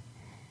 retailer.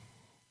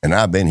 And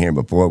I've been here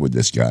before with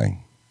this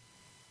guy.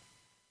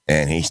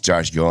 And he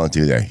starts going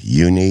through there.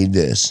 You need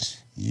this.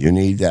 You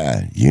need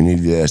that. You need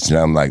this. And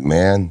I'm like,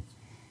 man.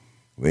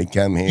 We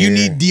come here. You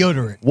need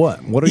deodorant.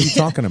 What? What are you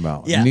talking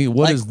about? Yeah.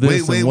 What is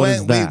this and what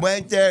is that? We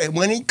went there.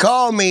 When he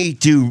called me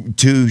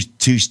to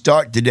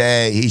start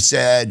today, he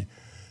said,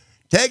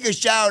 take a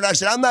shower. And I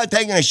said, I'm not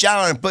taking a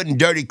shower and putting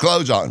dirty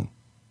clothes on.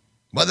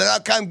 Well, then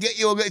I'll come get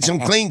you. We'll get some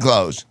clean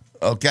clothes.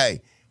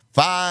 Okay.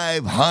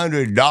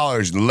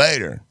 $500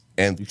 later.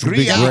 And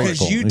 3 hours.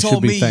 Because you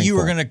told me you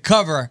were going to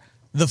cover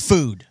the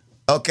food.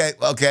 Okay,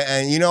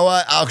 and you know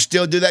what? I'll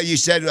still do that. You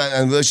said,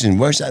 listen,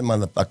 where's that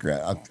motherfucker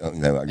at?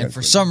 And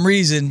for some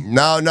reason,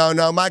 no,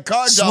 my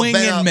card's all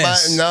bent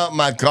up.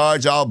 My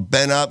card's all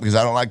bent up because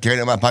I don't like carrying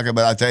it in my pocket.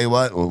 But I'll tell you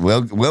what,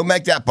 we'll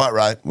make that part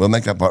right.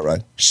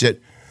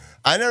 Shit,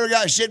 I never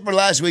got shit for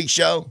last week's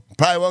show.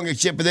 Probably won't get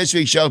shit for this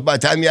week's show. By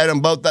the time you add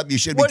them both up, you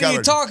should be covered. What are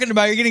you talking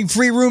about? You're getting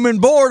free room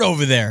and board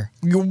over there.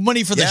 Your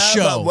money for the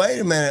show. But wait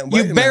a minute.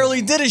 You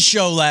barely did a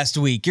show last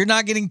week. You're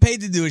not getting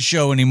paid to do a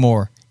show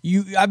anymore.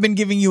 I've been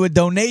giving you a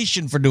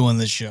donation for doing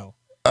this show.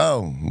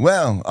 Oh,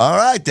 well, all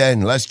right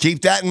then. Let's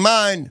keep that in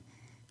mind.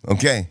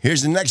 Okay,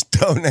 here's the next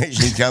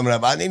donation coming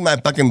up. I need my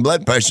fucking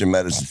blood pressure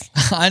medicine.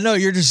 I know,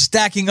 you're just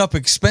stacking up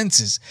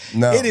expenses.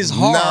 No. It is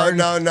hard.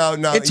 No.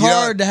 It's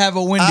hard to have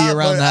a Wendy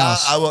around the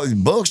house.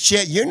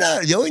 Bullshit. You're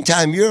not, the only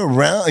time you're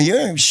around,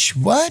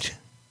 what?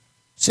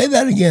 Say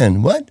that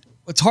again. What?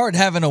 It's hard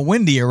having a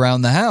Wendy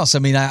around the house. I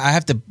mean, I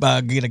have to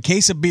get a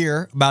case of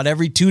beer about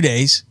every 2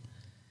 days.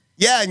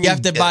 Yeah, and you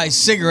have to buy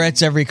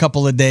cigarettes every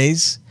couple of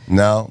days.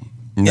 No.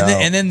 And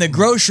then the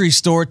grocery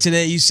store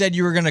today, you said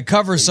you were going to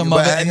cover some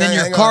of it, and then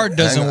your card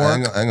doesn't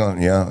work. Hang on.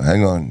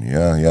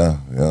 Yeah.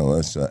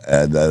 Let's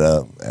add that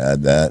up.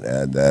 Add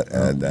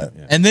that.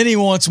 Yeah. And then he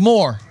wants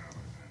more.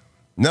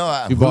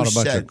 No, you bought a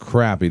bunch of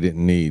crap he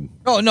didn't need.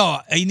 Oh,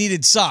 no. He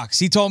needed socks.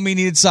 He told me he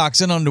needed socks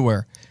and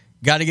underwear.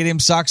 Got to get him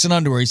socks and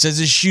underwear. He says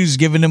his shoes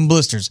giving him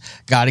blisters.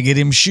 Got to get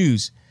him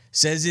shoes.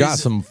 Says got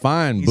some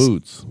fine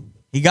boots.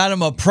 He got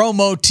him a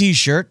promo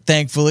T-shirt,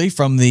 thankfully,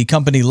 from the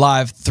company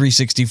Live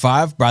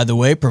 365. By the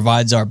way,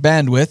 provides our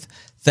bandwidth.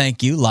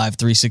 Thank you, Live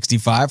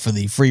 365, for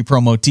the free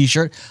promo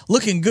T-shirt.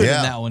 Looking good in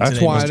that one That's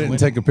today. why I didn't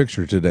take a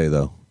picture today,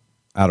 though,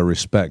 out of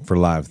respect for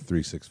Live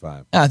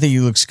 365. I think he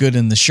looks good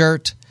in the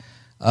shirt.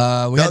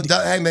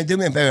 Hey, man, do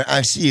me a favor.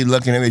 I see you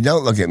looking at me.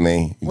 Don't look at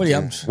me. What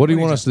do you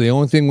want us to? The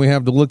only thing we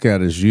have to look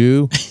at is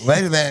you.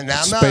 Wait a minute.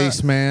 Now,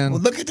 Spaceman.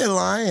 Well, look at the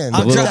lion.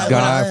 The little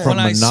guy from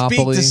when Monopoly.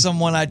 When I speak to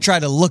someone, I try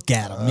to look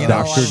at him. You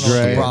know, Dr. I don't know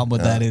what the problem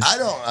with that is. I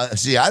don't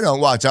see. I don't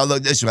watch. I'll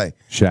look this way.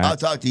 Shaq. I'll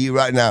talk to you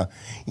right now.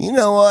 You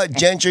know what,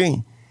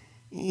 Gentry?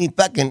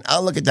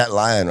 I'll look at that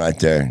lion right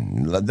there.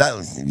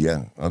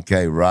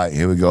 Okay, right.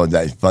 Here we go with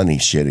that funny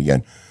shit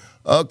again.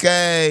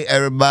 Okay,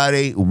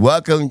 everybody,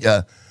 welcome.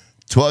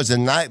 'Twas the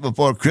night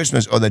before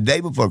Christmas or the day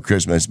before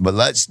Christmas, but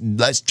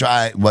let's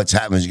try what's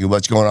happening,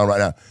 what's going on right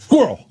now.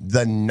 Squirrel.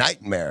 The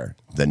nightmare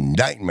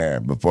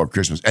before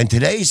Christmas. And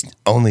today's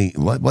only,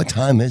 what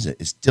time is it?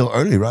 It's still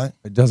early, right?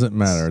 It doesn't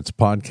matter. It's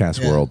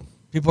podcast world.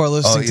 People are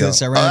listening to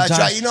this at random that's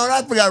times. right. You know what?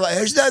 I forgot about.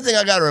 Here's another thing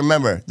I got to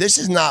remember. This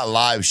is not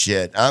live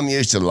shit. I'm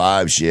used to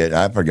live shit.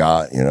 I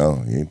forgot.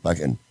 You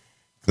fucking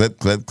clip.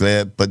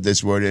 Put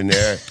this word in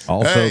there.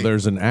 Also,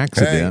 there's an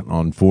accident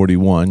on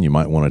 41. You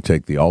might want to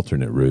take the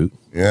alternate route.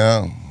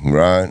 Yeah.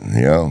 Right.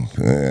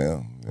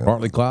 Yeah.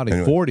 Partly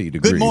cloudy, 40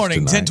 degrees. Good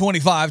morning, tonight.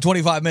 10:25,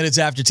 25 minutes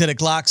after 10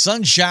 o'clock.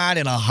 Sunshine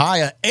and a high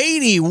of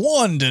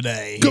 81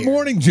 today. Good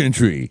morning,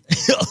 Gentry.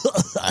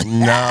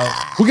 No.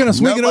 We're going to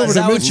swing it over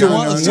to Mr.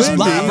 Wendy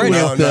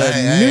with the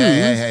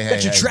news.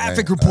 Got your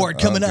traffic report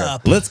coming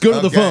up. Let's go to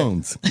the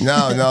phones.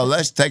 No,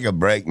 let's take a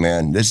break,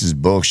 man. This is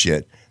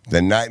bullshit.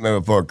 The nightmare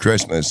before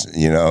Christmas,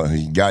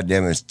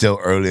 goddamn, it's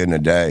still early in the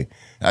day.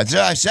 That's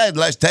what I said.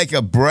 Let's take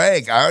a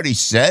break. I already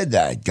said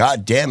that.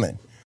 God damn it.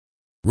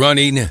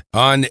 Running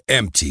on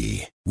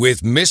empty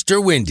with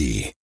Mr.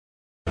 Windy.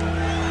 Oh,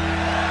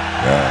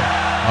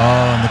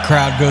 and the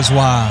crowd goes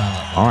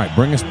wild. All right,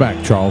 bring us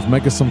back, Charles.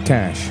 Make us some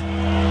cash.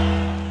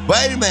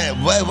 Wait a minute.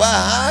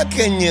 How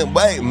can you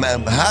wait,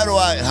 man? How do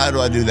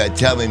I do that?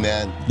 Tell me,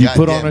 man. You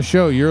put on a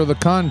show. You're the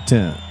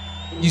content.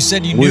 You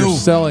said you We're knew.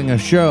 selling a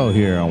show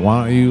here.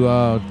 Why don't you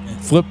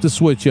flip the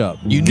switch up?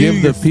 You give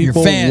knew the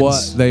people your fans,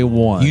 what they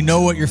want. You know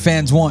what your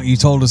fans want. You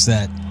told us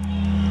that.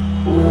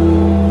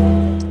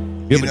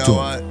 Give it to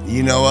them.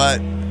 You know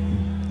what?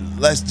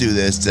 Let's do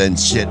this then,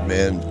 shit,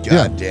 man.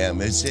 God damn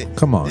it.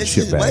 Come on,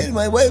 shit, Wait.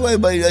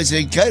 I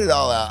say, cut it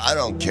all out. I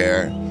don't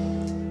care.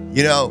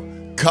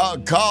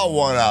 Call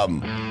one of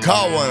them.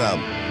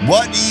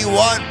 What do you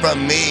want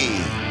from me?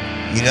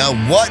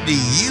 What do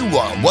you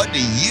want? What do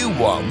you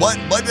want?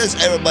 What does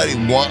everybody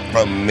want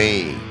from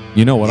me?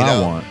 You know what I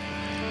want?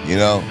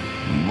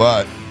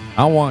 What?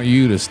 I want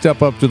you to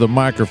step up to the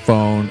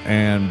microphone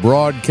and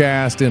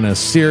broadcast in a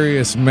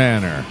serious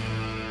manner.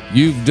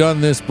 You've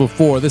done this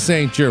before. This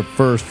ain't your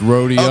first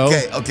rodeo.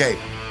 Okay.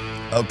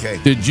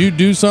 Did you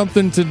do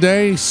something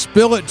today?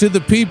 Spill it to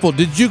the people.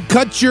 Did you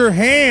cut your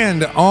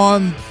hand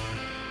on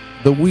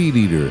the weed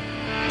eater?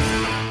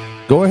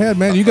 Go ahead,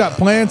 man. You got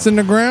plants in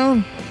the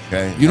ground?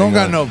 Okay. You don't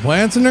got no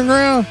plants in the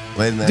ground?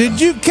 Wait a minute.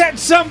 Did you catch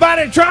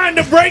somebody trying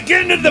to break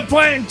into the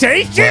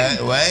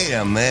plantation? Wait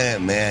a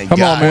minute, man. Come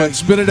on, man.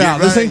 Spit it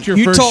out. This ain't your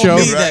first show.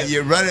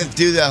 You're running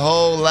through the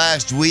whole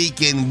last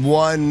week in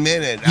 1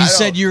 minute. You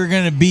said you were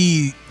going to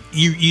be...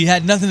 You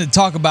had nothing to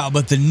talk about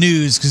but the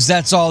news because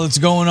that's all that's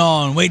going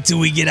on. Wait till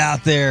we get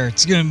out there.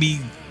 It's going to be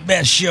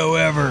best show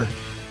ever.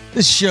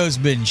 This show's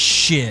been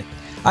shit.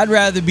 I'd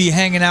rather be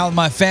hanging out with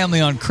my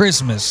family on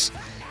Christmas.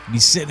 Be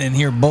sitting in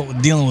here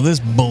dealing with this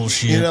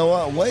bullshit. You know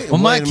what?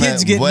 My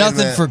kids get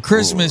nothing for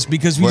Christmas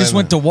because we just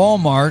went to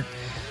Walmart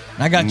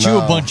and I got you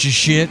a bunch of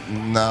shit.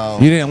 No.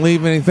 You didn't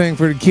leave anything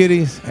for the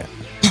kiddies?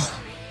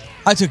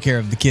 I took care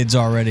of the kids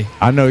already.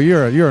 I know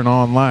you're an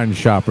online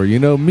shopper.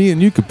 Me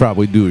and you could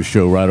probably do a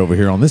show right over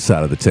here on this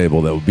side of the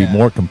table that would be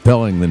more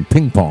compelling than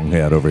Ping Pong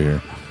had over here.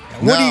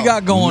 What do you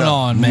got going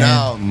on,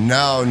 man?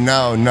 No.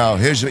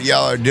 Here's what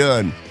y'all are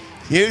doing.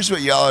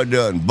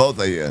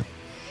 Both of you.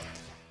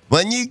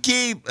 When you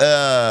keep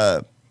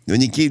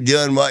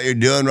doing what you're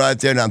doing right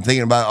there, and I'm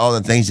thinking about all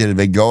the things that have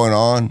been going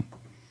on,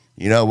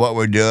 what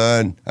we're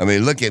doing. I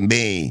mean, look at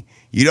me.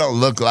 You don't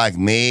look like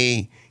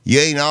me. You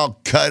ain't all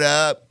cut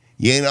up.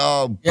 You ain't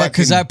all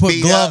because I put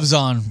gloves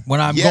on when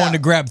I'm going to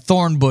grab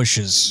thorn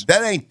bushes.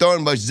 That ain't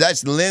thorn bushes.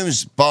 That's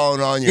limbs falling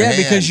on your hand.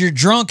 Yeah, because you're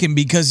drunk and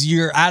because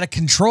you're out of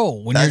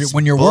control when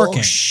you're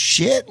working.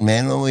 Shit,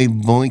 man.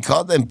 When we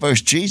caught them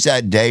first trees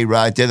that day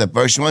right there, the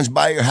first ones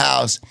by your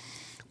house,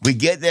 we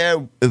get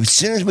there. As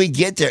soon as we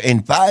get there,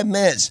 in 5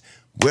 minutes,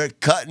 we're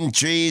cutting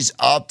trees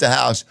off the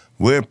house.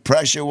 We're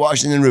pressure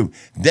washing the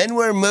roof. Then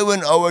we're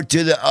moving over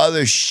to the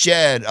other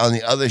shed on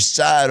the other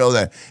side over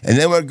there. And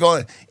then we're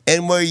going,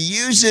 and we're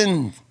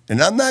using,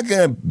 and I'm not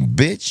going to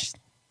bitch,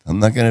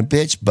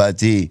 but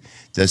the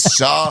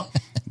saw,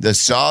 the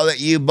saw that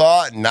you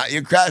bought, not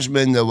your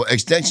Craftsman, the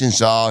extension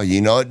saw,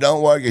 it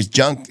don't work. It's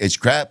junk. It's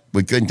crap.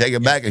 We couldn't take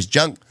it back. It's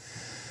junk.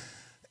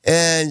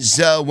 And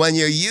so when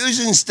you're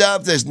using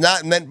stuff that's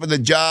not meant for the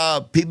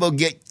job, people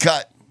get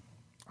cut.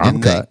 I'm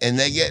cut. And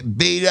they get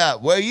beat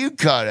up. Where you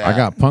cut at? I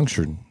got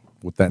punctured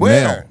with that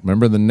nail.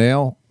 Remember the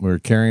nail? We were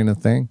carrying a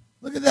thing.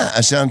 Look at that.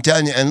 I said, I'm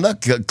telling you. And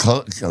look,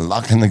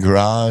 lock in the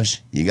garage.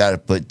 You got to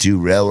put 2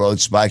 railroad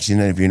spikes in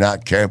it. If you're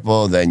not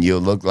careful, then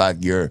you'll look like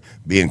you're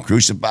being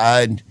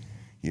crucified.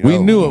 You know? We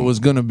knew it was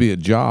going to be a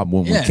job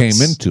when we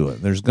came into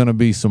it. There's going to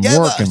be some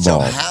work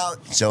involved.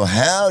 So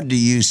how do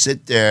you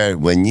sit there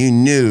when you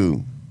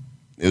knew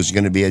it was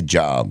going to be a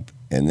job?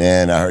 And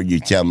then I heard you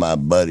tell my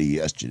buddy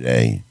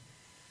yesterday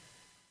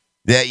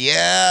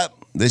that,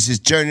 this is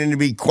turning to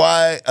be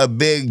quite a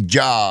big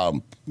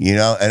job, you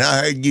know. And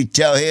I heard you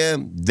tell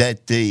him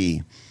that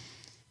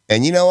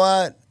and you know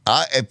what?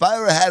 If I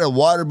ever had a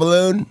water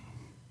balloon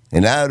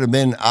and I would have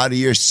been out of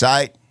your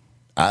sight,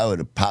 I would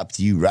have popped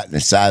you right in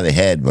the side of the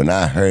head when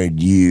I heard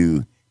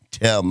you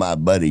tell my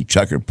buddy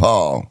Trucker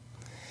Paul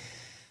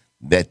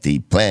that the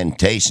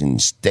Plantation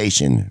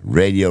Station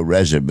radio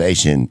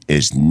reservation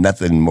is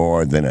nothing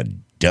more than a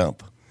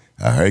dump.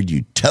 I heard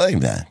you tell him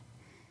that.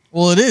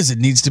 Well, it is. It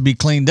needs to be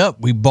cleaned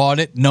up. We bought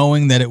it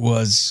knowing that it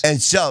was a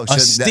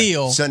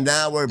steal. So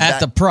now we're at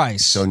the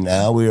price. So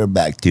now we are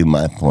back to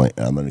my point.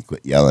 I'm going to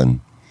quit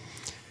yelling.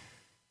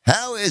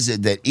 How is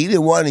it that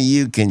either one of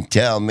you can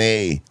tell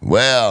me,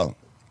 well,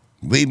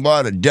 we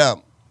bought a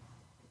dump.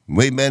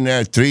 We've been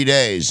there 3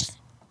 days,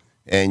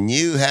 and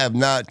you have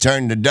not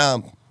turned the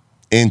dump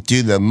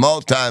into the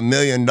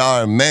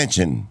multi-million-dollar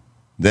mansion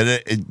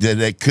that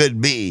it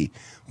could be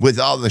with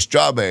all the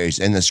strawberries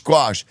and the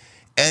squash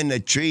and the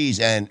trees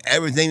and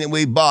everything that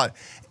we bought,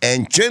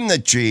 and trim the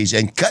trees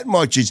and cut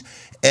more trees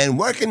and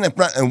work in the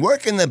front and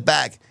work in the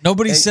back.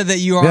 Nobody said that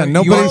you are. Yeah,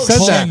 nobody said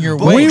that. Your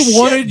We weight.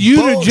 wanted you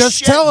to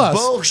just tell us.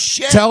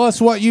 Bullshit. Tell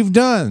us what you've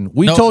done.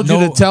 We told you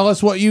to tell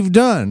us what you've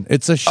done.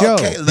 It's a show.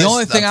 Okay, The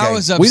only thing I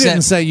was upset. We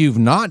didn't say you've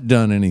not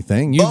done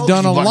anything. You've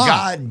done a lot.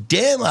 God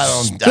damn, I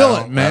don't Spill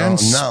it, man. I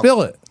don't know.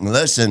 Spill it.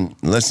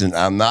 Listen,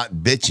 I'm not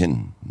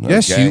bitching.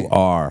 Yes, okay? you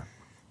are.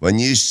 When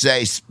you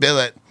say spill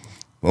it,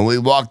 when we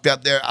walked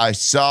up there, I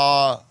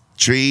saw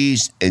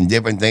trees and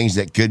different things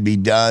that could be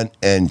done.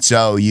 And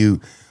so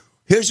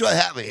here's what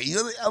happened.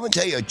 I'm going to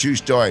tell you a true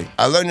story.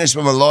 I learned this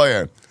from a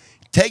lawyer.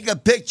 Take a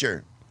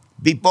picture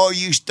before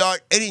you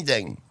start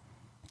anything.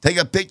 Take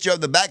a picture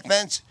of the back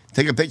fence.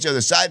 Take a picture of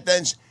the side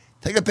fence.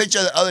 Take a picture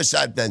of the other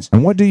side fence.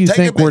 And what do you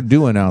think we're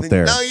doing out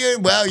there? No,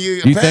 do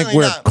you think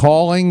we're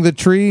calling the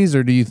trees,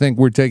 or do you think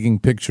we're taking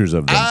pictures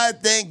of them? I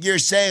think you're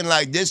saying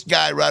like this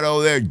guy right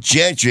over there,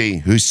 Gentry,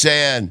 who's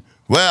saying,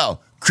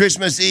 well,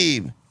 Christmas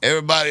Eve,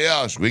 everybody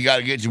else, we got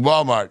to get to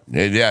Walmart.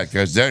 Yeah,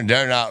 because they're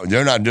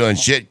not doing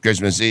shit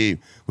Christmas Eve.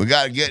 We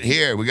got to get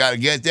here. We got to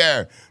get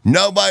there.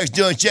 Nobody's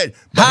doing shit.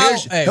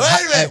 But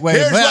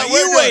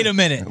Wait a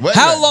minute.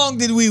 How long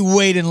did we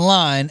wait in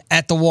line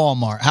at the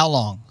Walmart? How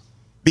long?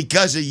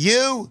 Because of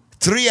you,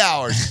 3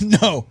 hours.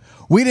 No,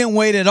 we didn't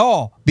wait at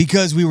all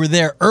because we were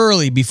there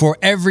early before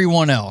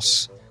everyone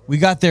else. We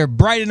got there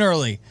bright and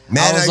early.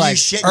 Man, I was like,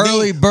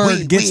 early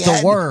bird gets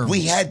the worm.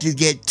 We had to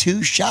get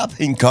 2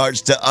 shopping carts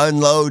to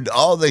unload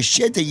all the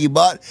shit that you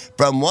bought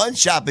from one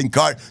shopping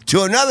cart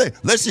to another.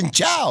 Listen,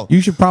 Chow.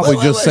 You should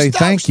probably say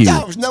thank you.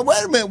 No,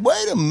 wait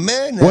a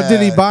minute. What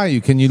did he buy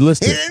you? Can you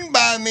list He it? didn't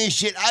buy me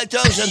shit. I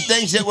told him some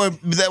things that were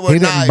He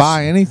nice. didn't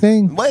buy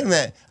anything? Wait a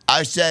minute.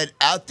 I said,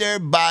 out there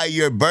by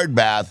your bird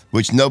bath,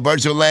 which no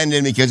birds will land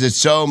in because it's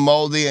so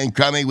moldy and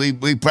crummy,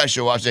 we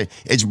pressure wash it.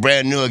 It's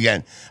brand new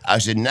again. I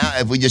said, now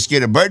if we just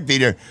get a bird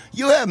feeder,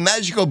 you have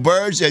magical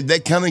birds that they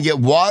come and get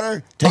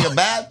water, take a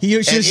bath,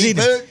 You should and see eat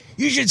food.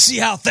 You should see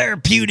how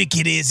therapeutic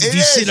it is if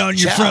you sit on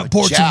your front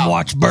porch and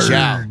watch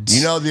birds.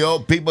 You know the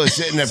old people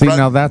sitting in See, front.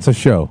 now that's a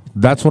show.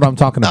 That's what I'm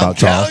talking about,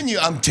 Charles.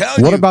 I'm telling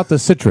you. What about the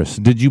citrus?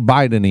 Did you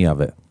bite any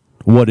of it?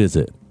 What is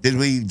it?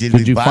 Did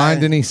Did you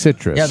find any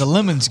citrus? Yeah, the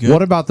lemon's good.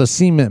 What about the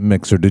cement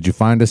mixer? Did you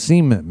find a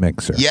cement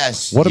mixer?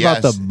 Yes. What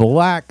about the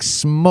black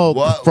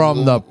smoke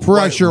from the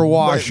pressure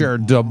washer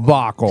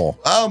debacle?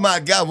 Oh my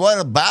God! What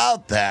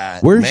about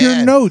that? Where's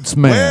your notes,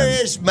 man?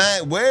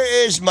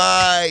 Where is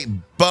my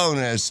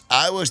bonus?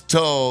 I was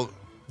told.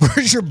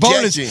 Where's your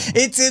bonus?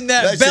 Judging. It's in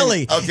that Listen,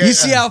 belly. okay, You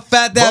see how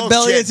fat that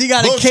belly is? He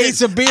got a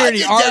case of beer and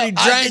he already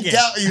drank it.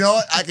 You know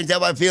what? I can tell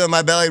by feeling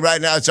my belly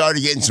right now. It's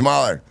already getting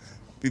smaller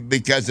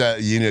because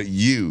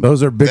you.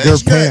 Those are bigger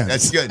That's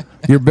pants. Good. That's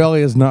good. Your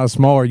belly is not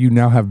smaller. You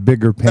now have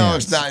bigger pants. No,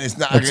 it's not. It's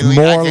not. It's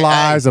more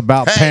lies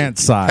about pant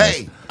size.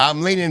 Hey,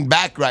 I'm leaning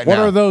back right now. What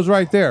are those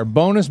right there?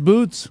 Bonus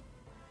boots?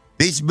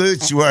 These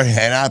boots were,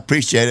 and I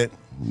appreciate it.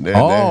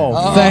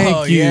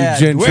 Thank you,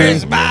 Gentry.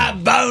 Where's my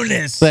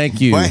bonus?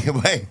 Thank you.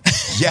 Wait.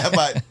 Yeah,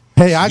 but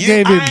hey, I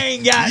gave him. I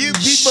ain't got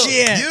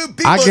shit.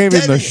 I gave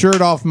him the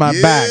shirt off my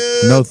back.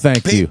 No,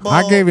 thank you.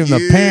 I gave him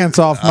the pants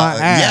off my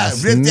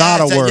ass. Yeah,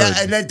 not a word. Yeah,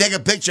 and then take a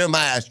picture of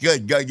my ass.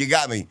 Good. You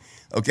got me.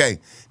 Okay.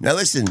 Now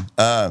listen.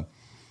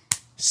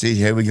 See,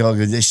 here we go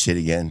with this shit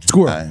again.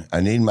 Squirrel.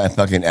 I need my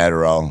fucking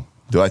Adderall.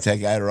 Do I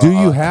take Adderall? Do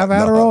you have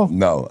Adderall?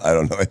 No, I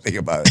don't know anything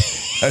about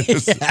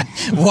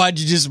it. Why'd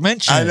you just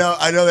mention it?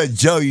 I know that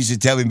Joe used to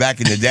tell me back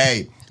in the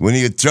day when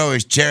he would throw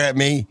his chair at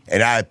me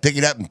and I'd pick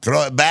it up and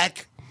throw it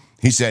back.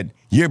 He said,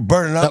 "You're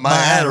burning up my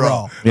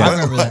Adderall." Yeah. I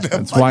remember that.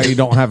 That's why you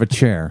don't have a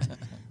chair.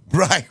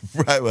 Right.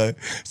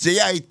 So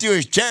yeah, he threw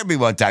his chair at me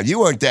one time. You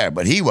weren't there,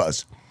 but he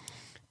was.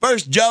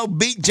 First, Joe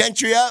beat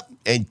Gentry up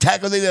and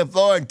tackled him to the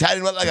floor and tied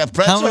him up like a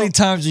pretzel. How many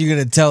times are you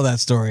going to tell that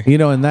story? You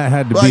know, and that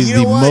had to Well, be you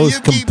know the what? most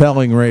You keep-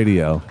 compelling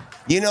radio.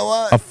 You know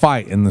what? A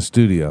fight in the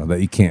studio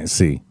that you can't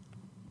see.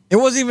 It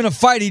wasn't even a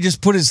fight. He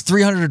just put his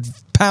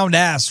 300-pound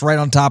ass right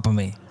on top of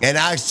me. And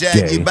I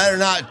said, Gay. you better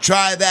not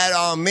try that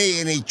on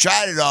me. And he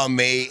tried it on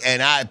me,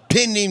 and I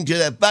pinned him to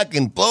the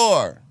fucking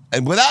floor.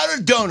 And without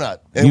a donut.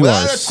 And You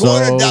without are a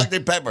quarter so Dr.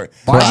 Pepper.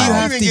 Why do I you didn't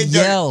have even to get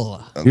dirty.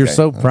 yell? You're Okay,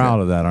 so okay. proud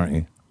of that, aren't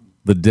you?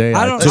 The day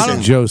I don't- took I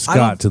don't- Joe I Scott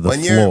don't- to the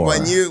When floor.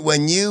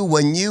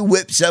 you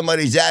whip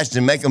somebody's ass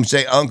and make them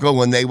say uncle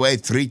when they weigh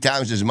 3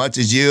 times as much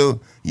as you,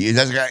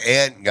 that's like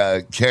an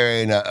ant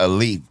carrying a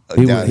leaf.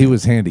 He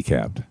was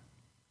handicapped.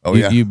 Oh,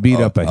 you beat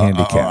up a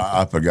handicap.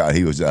 I forgot.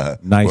 He was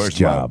Nice where's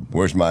job.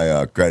 Where's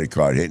my credit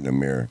card hitting the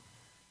mirror?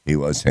 He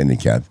was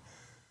handicapped.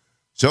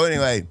 So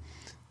anyway,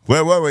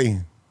 where were we?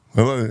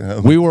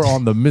 We were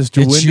on the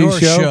Mr. It's Wendy your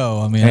show.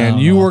 show. I mean, I and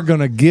don't you know. were going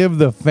to give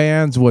the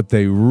fans what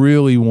they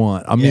really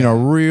want. I mean, Yeah. a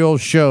real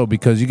show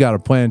because you got a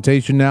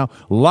plantation now.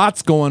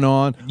 Lots going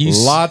on.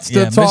 Lots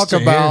to talk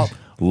Mr. about. Here.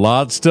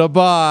 Lots to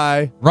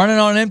buy. Running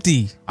on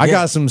empty. I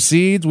got some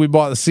seeds. We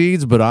bought the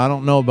seeds, but I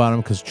don't know about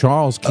them because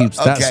Charles keeps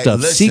that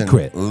stuff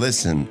secret.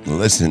 Listen.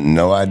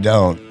 No, I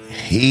don't.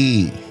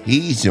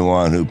 He's the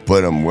one who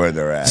put them where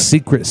they're at.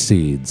 Secret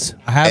seeds.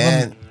 I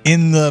have them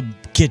in the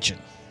kitchen.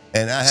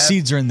 And I have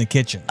Seeds are in the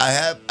kitchen. I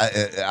have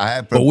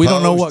But we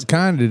don't know proposed- what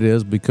kind it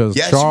is because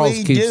Yes, Charles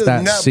we keeps do.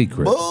 that No,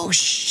 secret.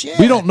 Bullshit.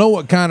 We don't know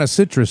what kind of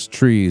citrus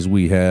trees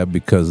we have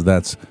because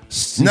that's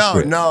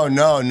secret.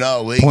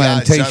 No. We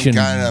Plantation got some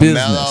kind of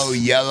business. mellow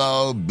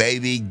yellow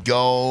baby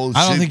gold.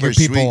 I don't think your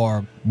super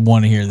people sweet.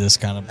 want to hear this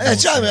kind of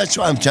That's bullshit.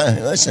 why I'm trying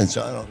to listen.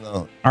 So I don't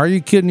know. Are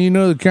you kidding? You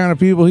know the kind of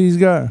people he's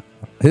got?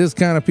 His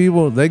kind of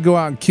people, they go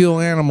out and kill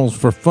animals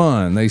for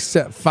fun. They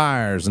set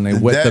fires and they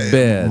wet the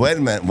bed. Wait a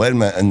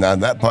minute. And now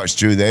that part's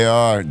true. They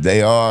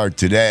are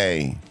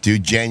today to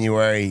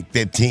January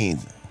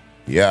 15th.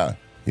 Yeah.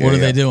 What are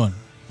they doing?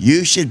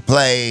 You should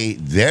play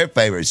their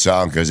favorite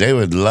song because they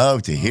would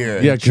love to hear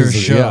it. Yeah, your because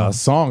show. yeah, a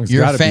song's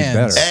Your got to be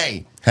fans.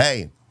 better.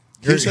 Hey.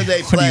 Here's what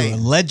they What are you, play. a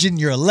legend?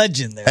 You're a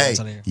legend there. Hey, That's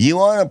what I hear. you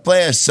want to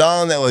play a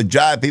song that would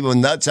drive people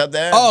nuts up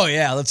there? Oh,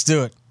 yeah, let's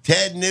do it.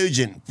 Ted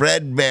Nugent,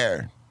 Fred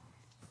Bear.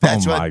 Oh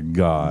my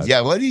God!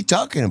 Yeah, what are you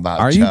talking about?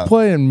 Are you Chuck?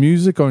 playing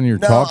music on your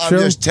No, talk I'm show?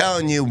 just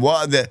telling you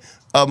what the.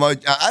 I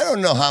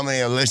don't know how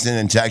many are listening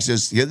in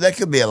Texas. Yeah, that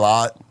could be a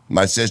lot.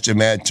 My sister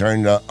may have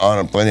turned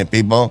on plenty of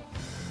people.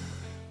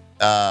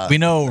 We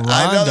know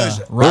I know there's-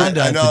 Rhonda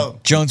I at know. the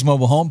Jones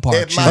Mobile Home Park.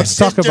 If my Let's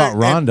talk sister- about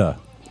Rhonda.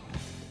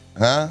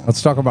 Huh?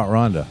 Let's talk about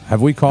Rhonda.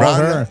 Have we called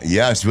her? Rhonda?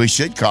 Yes, we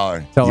should call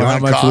her. Tell her You how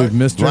wanna much call we've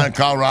missed her? You want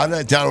to call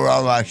Rhonda? Tell her we're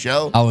on our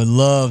show. I would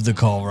love to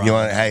call Rhonda. You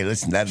want? Hey,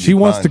 listen, that She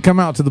wants to come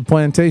out to the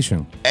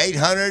plantation.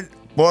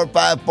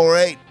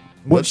 800-4548.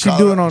 What's she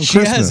doing on She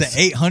Christmas? has an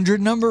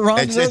 800 number,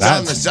 Rhonda? It's on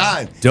That's the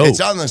sign. dope.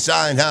 It's on the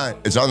sign, huh?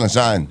 It's on the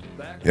sign.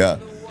 Yeah.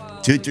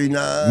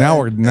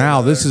 239.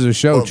 Now this is a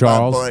show,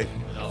 Charles.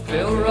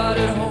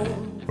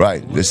 4548.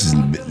 Right. This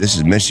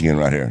is Michigan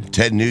right here.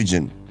 Ted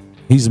Nugent,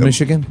 He's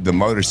Michigan. the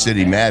Motor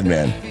City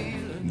Madman.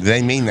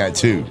 They mean that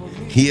too.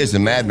 He is the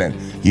madman.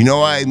 You know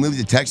why he moved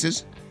to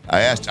Texas?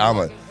 I asked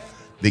Alma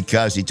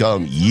because he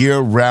told him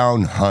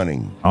year-round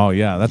hunting. Oh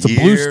yeah, that's a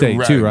blue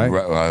state too, right?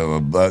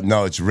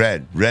 No, it's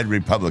red. Red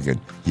Republican.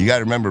 You got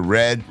to remember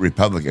red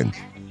Republican.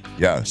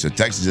 Yeah, so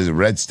Texas is a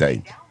red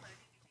state.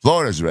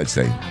 Florida's a red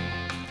state.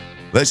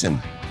 Listen,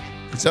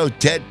 so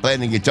Ted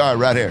playing the guitar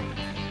right here.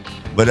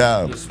 But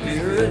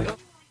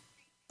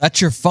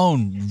That's your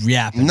phone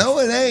yapping. no,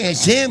 it ain't.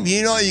 It's him.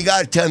 You know, you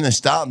got to tell him to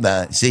stop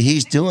that. See,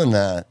 he's doing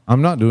that.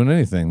 I'm not doing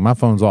anything. My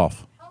phone's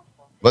off.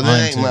 But Mine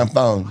that ain't too. my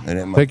phone. It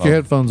ain't my Take phone. your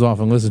headphones off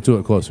and listen to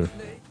it closer.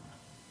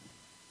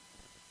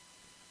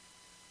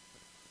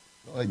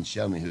 Go ahead and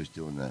show me who's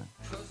doing that.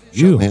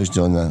 You. Who's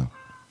doing that?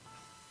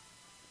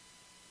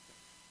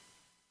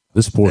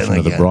 This portion Them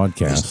of the again.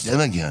 broadcast It's them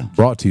again.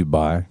 brought to you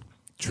by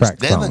Track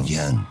It's them Phones.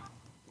 again.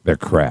 They're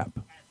crap.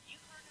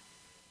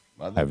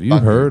 Have you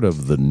Motherfucker. heard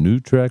of the new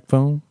Track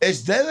Phone?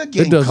 It's them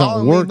again. It doesn't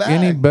calling me work back.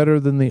 any better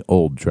than the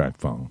old Track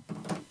Phone.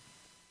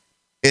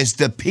 It's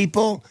the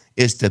people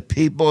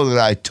that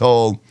I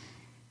told,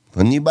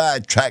 when you buy a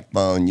track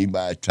phone, you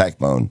buy a track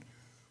phone.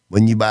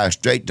 When you buy a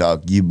straight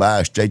talk, you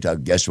buy a straight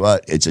talk. Guess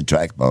what? It's a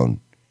track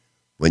phone.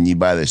 When you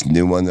buy this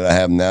new one that I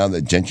have now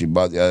that Gentry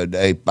bought the other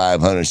day,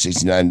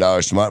 $569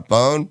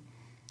 smartphone,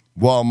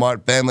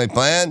 Walmart family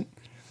plan,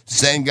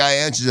 same guy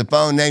answers the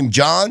phone named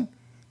John.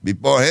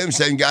 Before him,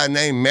 same guy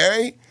named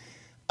Mary.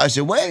 I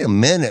said, wait a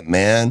minute,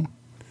 man.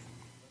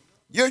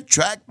 Your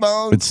track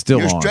phone? It's still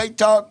your on. straight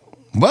talk?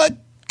 What?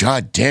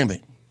 God damn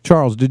it.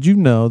 Charles, did you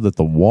know that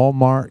the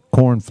Walmart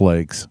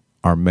cornflakes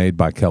are made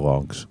by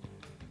Kellogg's?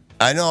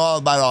 I know all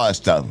about all that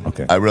stuff.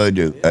 Okay. I really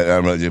do. I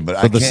really do. But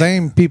I But the can't.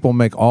 same people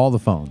make all the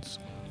phones.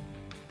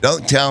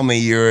 Don't tell me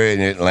you're in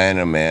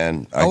Atlanta,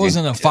 man. That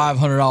wasn't a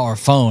 $500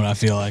 phone, I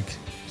feel like. It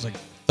was like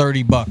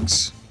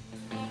 $30.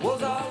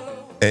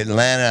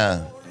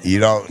 Atlanta, you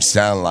don't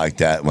sound like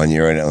that when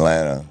you're in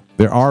Atlanta.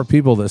 There are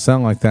people that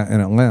sound like that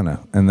in Atlanta,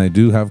 and they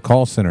do have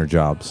call center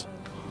jobs.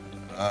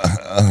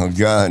 Oh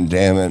God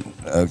damn it!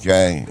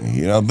 Okay,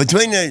 you know,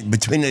 between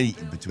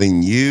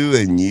you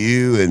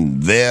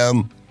and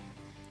them,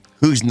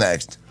 who's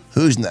next?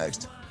 Who's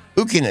next?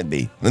 Who can it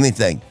be? Let me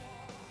think.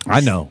 I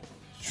know.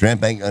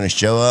 Shrimp ain't gonna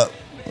show up,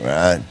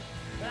 right?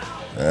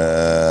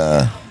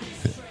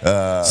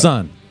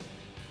 Son.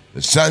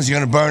 The sun's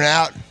gonna burn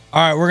out.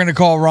 All right, we're gonna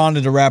call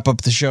Rhonda to wrap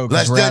up the show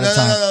because we're out of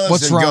time.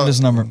 What's listen, Rhonda's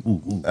number?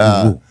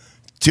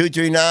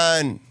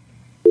 239.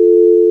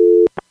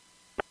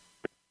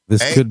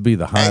 This could be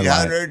the highlight.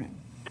 800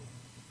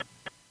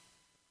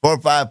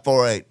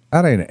 4548.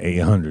 That ain't an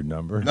 800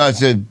 number. No,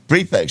 it's a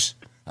prefix.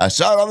 I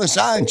saw it on the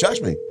sign.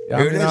 Trust me. I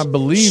Here it mean, is. I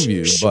believe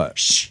you, but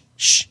Shh.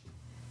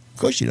 Of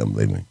course you don't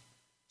believe me.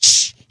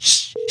 something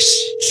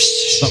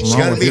It's wrong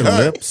gonna with be your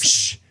her. lips.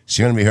 Shh. It's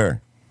gonna be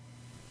her.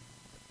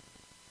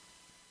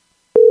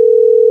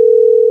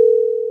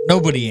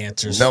 Nobody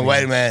answers. No,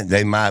 wait a minute.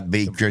 They might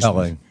be Christmas.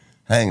 Telling.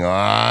 Hang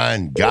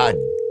on. God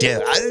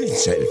damn. I didn't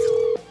say to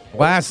call.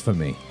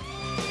 Blasphemy.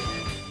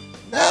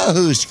 Now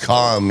who's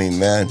calling me,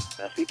 man?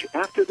 Message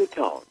after the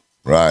tone.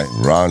 Right,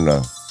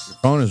 Rhonda. Your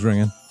phone is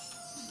ringing.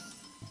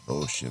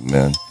 Bullshit,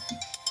 man.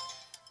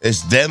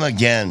 It's them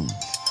again.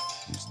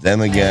 It's them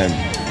again.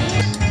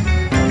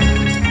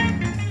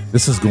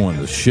 This is going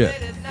to shit.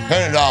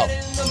 Turn it off.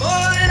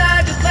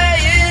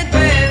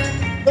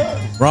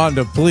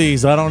 Rhonda,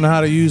 please. I don't know how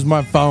to use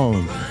my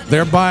phone.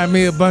 They're buying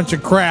me a bunch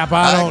of crap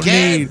I don't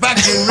can't need.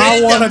 fucking I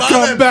read want to the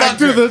come back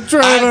to the motherfucker.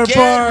 trailer I can't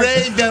park.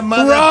 read the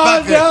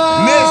motherfucker.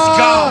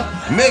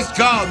 Rhonda! Missed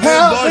call. New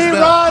Help me,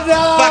 voicemail.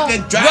 Rhonda!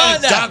 Fucking trying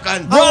Rhonda! to talk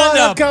on. I want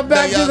Rhonda! to come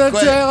back to the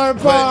Quit. trailer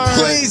Quit. park.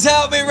 Please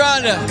help me,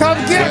 Rhonda. Come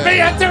get me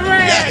at the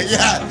ranch.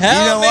 Yeah.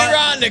 Help You know me, what?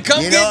 Rhonda. Come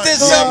You get know this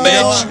what? son of a You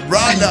know bitch. what?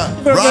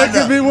 Rhonda. They're Rhonda.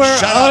 making me wear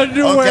Shut up.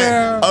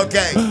 underwear.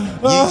 Okay.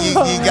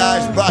 You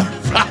guys.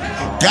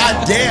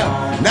 God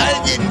damn. Now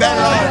you're getting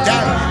better all the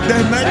time.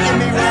 They're making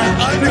me wear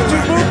Did you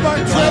underwear. move my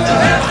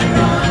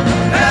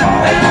trailer?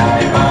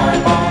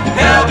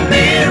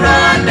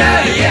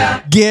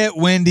 Get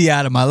Wendy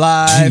out of my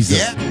life. Jesus.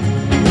 Yeah.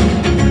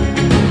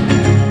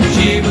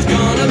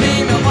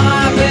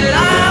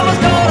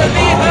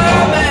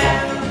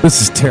 This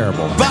is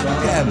terrible. Fuck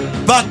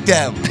them. Fuck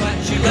them.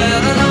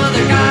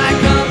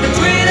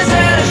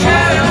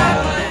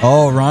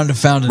 Oh, Rhonda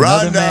found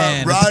another Rhonda,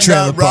 man at the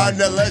trailer park.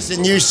 Rhonda,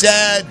 listen, you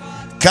said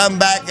come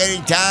back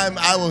anytime.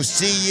 I will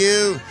see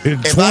you. In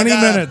If 20 I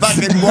gotta minutes.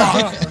 fucking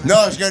walk.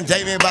 No, it's going to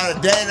take me about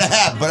a day and a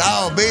half, but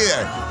I'll be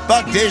there.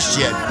 Fuck this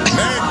shit.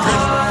 Merry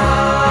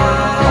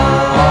Christmas.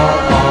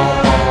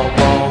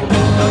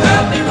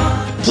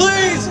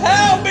 Please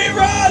help me,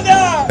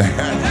 Rhonda.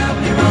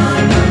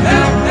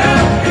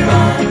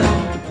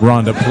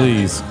 Rhonda,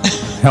 please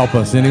help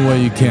us any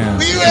way you can.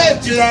 Will you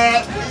answer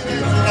that?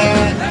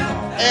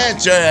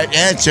 Answer it.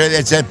 Answer it.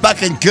 It's a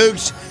fucking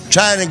kooks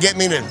trying to get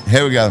me to.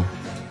 Here we go.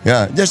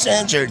 Yeah, just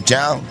answer it,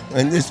 Chow.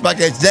 And this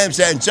fucking, it's them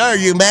saying, sir, are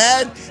you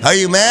mad? Are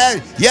you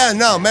mad? Yeah,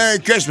 no, Merry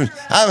Christmas.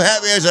 I'm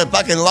happy as a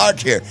fucking lark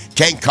here.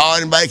 Can't call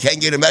anybody,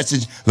 can't get a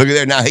message. Look at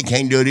there now, he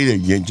can't do it either.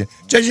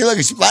 Just you look,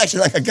 he's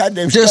flashing like a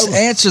goddamn Just stove.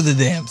 answer the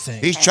damn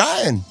thing. He's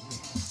trying.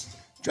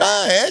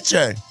 Try,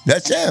 answer it.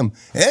 That's him.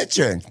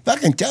 Answer it.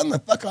 Fucking tell him to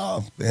fuck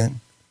off,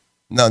 man.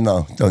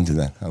 No, don't do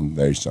that. I'm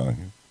very sorry.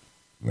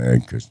 Merry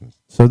Christmas.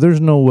 So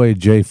there's no way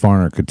Jay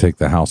Farner could take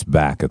the house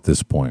back at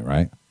this point,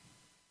 right?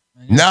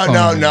 No.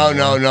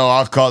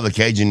 I'll call the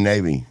Cajun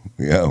Navy.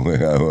 Yeah,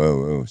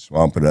 we'll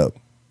swamp it up.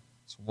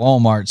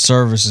 Walmart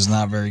service is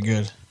not very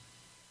good.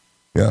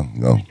 Yeah,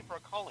 no. Thank you for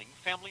calling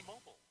Family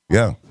Mobile.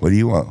 Yeah, what do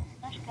you want?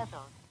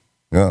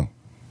 Yeah.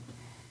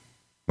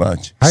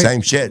 Much. Hey,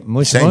 Same shit.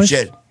 much, Same much?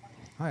 shit.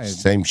 Hi.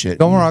 Same shit.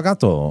 Domo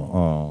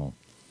arigato.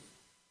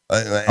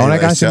 Anyway,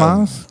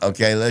 Onegaishimasu.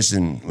 okay,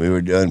 listen, we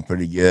were doing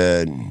pretty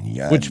good.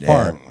 Which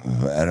Goddamn,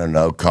 I don't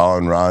know.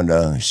 Calling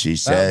Rhonda. She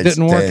said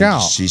didn't work out.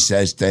 She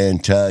said stay in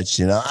touch.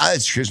 You know,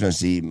 it's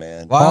Christmas Eve,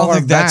 man. Well, I Call don't her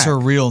think that's back. her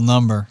real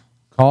number.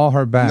 Call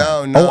her back.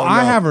 No, I no.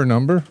 have her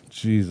number.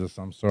 Jesus,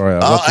 I'm sorry. I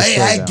Oh, let the hey,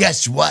 story hey, down.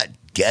 guess what?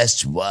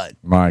 Guess what?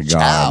 My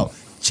God.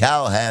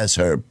 Chow has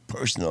her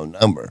personal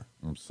number.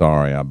 I'm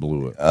sorry, I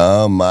blew it.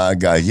 Oh, my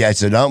God. Yeah,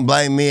 so don't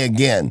blame me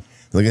again.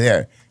 Look at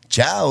there.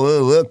 Chow,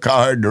 we'll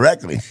call her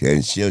directly,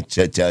 and she'll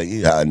tell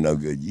you how no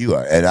good you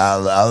are. And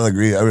I'll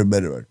agree with every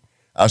bit of it.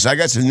 Also, I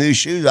got some new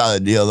shoes out of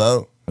the deal,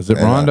 though. Is it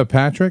And, Rhonda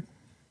Patrick?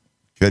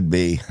 Could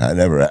be. I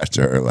never asked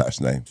her last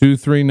name.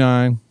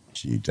 239.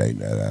 She take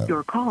that out.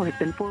 Your call has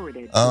been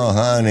forwarded. Oh,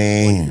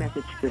 honey.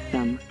 Message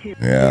system 20.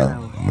 Yeah.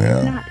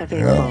 Not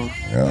available.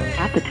 Yeah.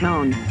 At the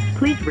tone,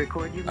 please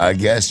record your I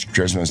guess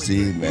Christmas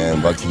Eve,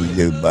 man. What can you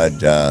do but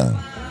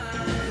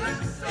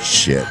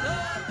shit?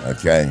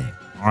 Okay.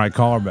 All right,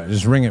 call her back.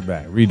 Just ring it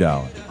back.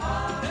 Redial it.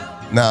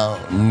 No,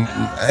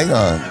 hang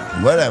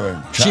on.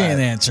 Whatever. She Try ain't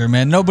it. answer,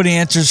 man. Nobody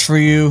answers for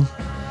you.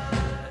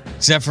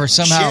 Except for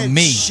somehow Shit,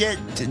 me.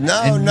 Shit.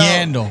 No, And no.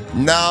 Yandel.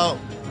 No.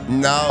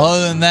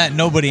 Other than that,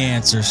 nobody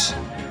answers.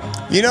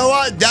 You know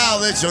what? Dial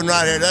this one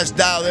right here. Let's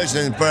dial this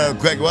in for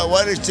quick.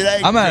 What is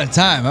today? I'm out of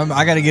time.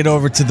 I got to get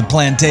over to the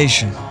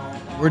plantation.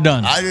 We're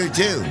done. I do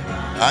too.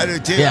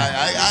 Yeah.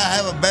 I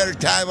have a better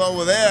time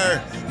over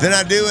there than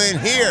I do in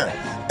here.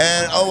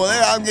 And over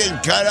there, I'm getting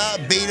cut up,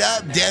 beat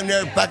up, damn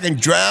near fucking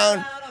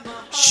drowned.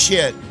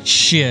 Shit.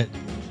 Shit.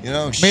 You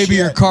know, Maybe shit.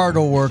 your card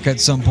will work at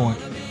some point.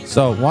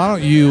 So why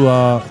don't you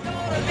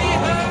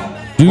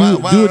do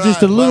Why do don't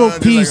just I- a little why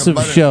don't I do like piece a of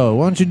butter- show?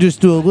 Why don't you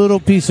just do a little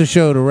piece of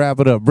show to wrap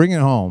it up? Bring it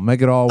home.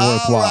 Make it all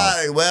worthwhile. All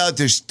right. Well,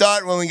 to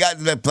start, when we got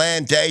to the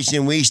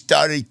plantation, we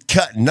started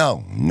cutting.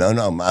 No,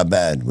 my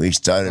bad. We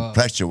started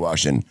pressure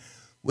washing.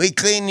 We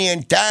cleaned the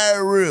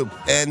entire roof,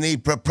 and the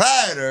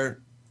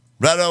proprietor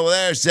right over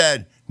there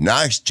said,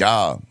 nice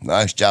job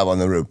on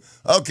the roof.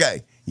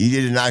 Okay, you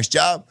did a nice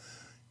job.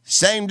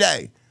 Same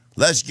day,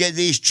 let's get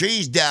these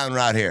trees down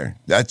right here.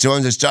 That's the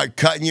ones that start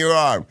cutting your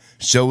arm.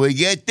 So we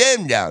get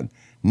them down.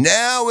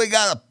 Now we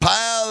got a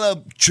pile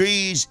of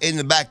trees in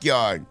the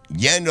backyard.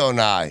 Yendo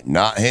and I,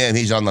 not him,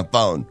 he's on the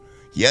phone.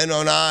 Yendo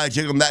and I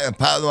took them back and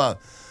piled them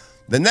up.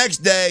 The next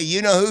day,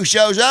 you know who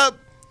shows up?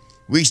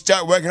 We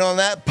start working on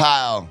that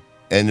pile.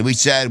 And we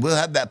said, we'll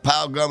have that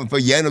pile going before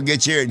Yendo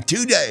gets here in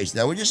 2 days.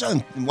 Now, we're just on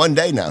 1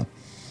 day now.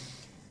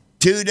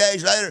 2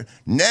 days later,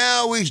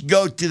 now we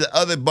go to the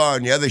other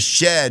barn, the other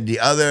shed, the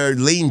other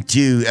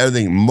lean-to,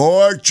 everything.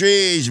 More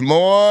trees.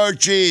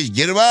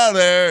 Get them out of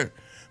there.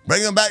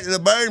 Bring them back to the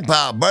burn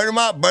pile. Burn them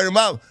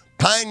up.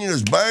 Pine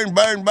needles, burn.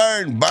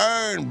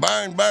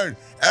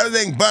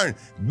 Everything burn.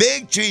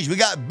 Big trees, we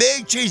got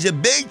big trees. The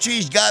big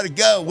trees got to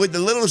go with the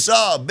little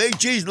saw. Big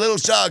trees, little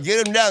saw.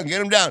 Get them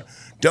down.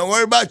 Don't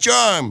worry about your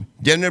arm.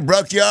 Damn near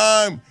broke your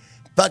arm.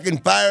 Fucking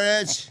fire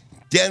ants.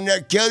 Damn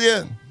near kill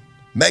you.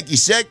 Make you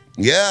sick.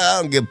 Yeah,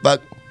 I don't give a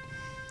fuck.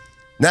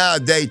 Now,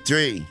 day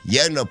 3,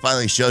 Yendo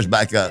finally shows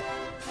back up.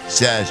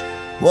 Says,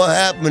 what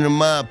happened to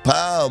my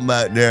pile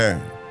back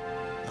there?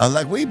 I was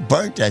like, we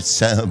burnt that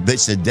son of a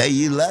bitch the day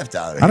you left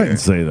out of I here. didn't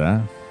say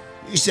that.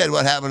 You said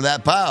what happened to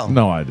that pile.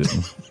 No, I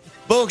didn't.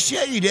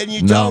 Bullshit, you didn't.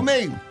 You No. told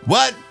me.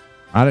 What?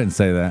 I didn't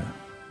say that.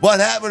 What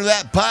happened to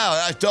that pile?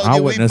 I told I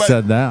you wouldn't have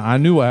said that. I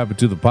knew what happened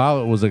to the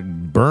pile. It was a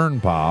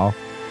burn pile.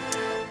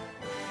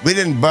 We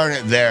didn't burn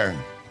it there.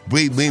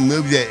 We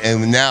moved it,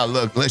 and now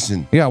look,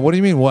 listen. Yeah, what do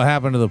you mean? What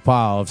happened to the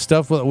pile of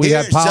stuff that we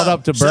had piled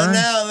up to burn? So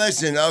now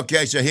listen.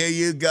 Okay, so here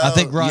you go. I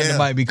think Rhonda Yeah.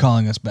 might be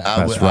calling us back.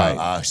 I That's will-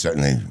 right.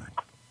 Certainly.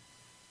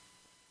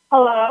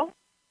 Hello?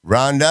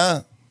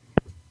 Rhonda?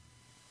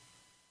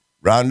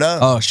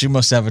 Oh, she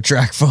must have a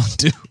track phone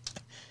too. You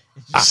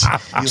Just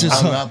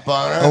hung hung- up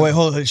on her? Oh wait,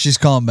 hold on. She's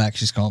calling back.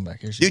 Here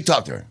she You is.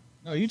 talk to her.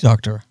 No, you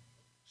talk to her.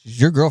 She's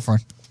your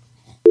girlfriend.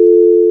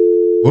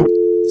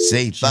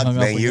 See, fuck, hung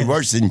up man, you're again.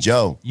 worse than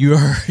Joe. You No,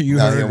 heard you're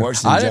her.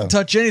 worse than I Joe. didn't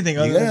touch anything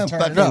other You're than gonna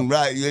turn it fucking up.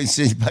 right. You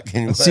see,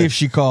 fucking. Let's see if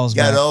she calls You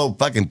got back. an old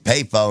fucking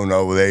payphone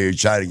over there. You're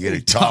trying to get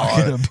a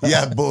talking call. about?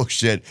 Yeah,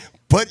 bullshit.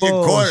 Put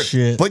your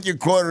Bullshit.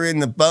 quarter in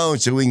the phone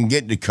so we can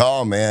get the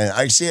call, man.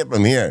 I see it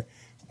from here.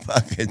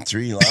 Fucking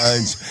 3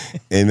 lines,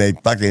 and they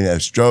fucking have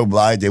strobe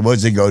light. They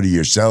once they go to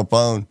your cell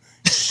phone.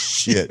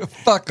 Shit.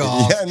 Fuck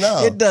off. Yeah,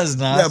 no. It does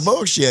not. Yeah,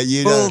 bullshit.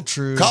 You Full know.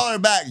 truth. Call her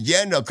back,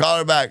 Yendo. Call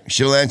her back.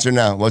 She'll answer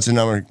now. What's the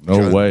number?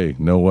 No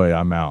way.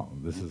 I'm out.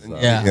 This is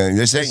Yeah. Yeah,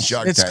 this ain't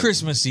Shark It's Tank.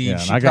 Christmas Eve. Yeah,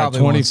 She and I got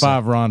probably wants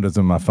 25 Rondas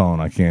in my phone.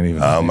 I can't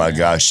even. Oh my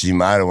gosh, she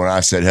might have. When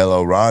I said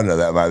hello, Rhonda,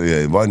 that might be.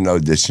 It wasn't no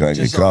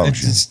disconnected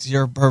Just-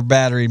 call. her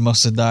battery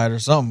must have died or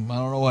something. I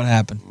don't know what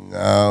happened.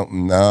 No.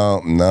 I'm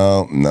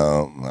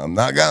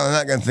not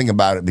gonna think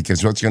about it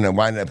because what's gonna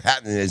wind up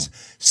happening is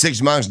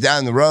 6 months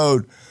down the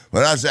road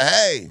when I say,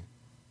 "Hey,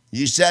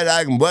 you said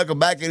I can welcome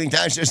back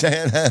anytime." She's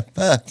saying,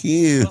 "Fuck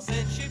you."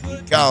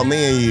 Call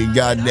me and your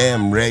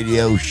goddamn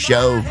radio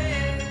show.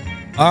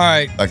 All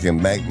right,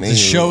 Fucking make me. the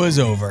show is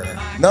over.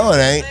 No, it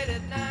ain't.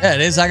 Yeah,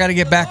 it is. I got to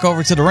get back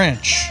over to the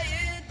ranch.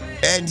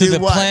 And To do the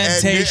what?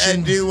 plantation.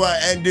 And do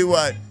what? And do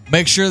what?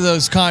 Make sure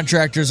those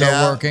contractors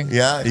are working.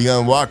 Yeah, you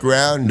gonna walk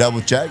around and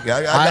double check?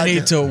 I I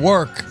need to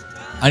work.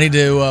 I need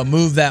to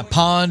move that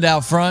pond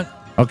out front.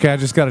 Okay, I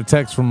just got a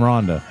text from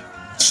Rhonda,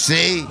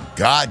 see.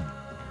 God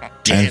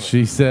damn. and it.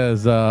 she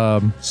says,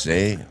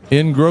 See.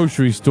 "In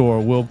grocery store,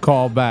 we'll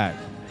call back."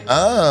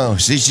 Oh,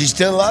 see, she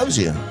still loves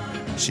you.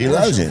 She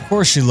loves you. Of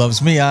course, she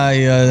loves me.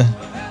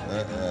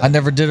 I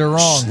never did her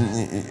wrong.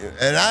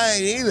 And I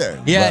ain't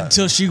either. Yeah, but-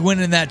 until she went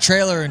in that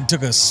trailer and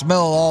took a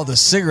smell of all the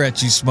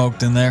cigarettes you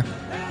smoked in there.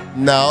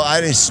 No, I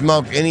didn't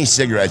smoke any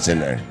cigarettes in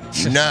there.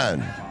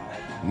 None.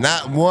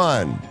 Not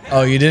one.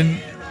 Oh, you didn't?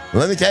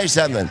 Let me tell you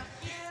something.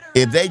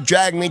 If they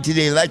drag me to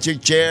the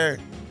electric chair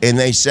and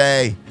they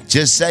say,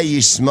 just say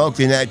you smoked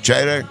in that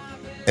trailer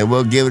and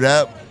we'll give it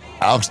up,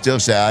 I'll still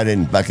say I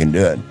didn't fucking do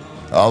it.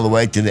 All the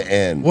way to the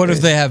end. What if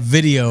they have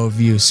video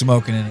of you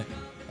smoking in it?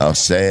 I'll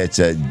say it's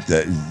a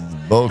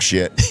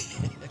bullshit.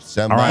 All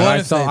Somebody. right, What I,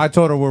 if told, they- I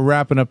told her we're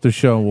wrapping up the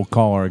show. We'll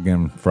call her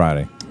again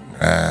Friday.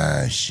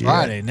 Ah, shit.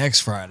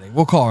 Next Friday.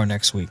 We'll call her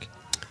next week.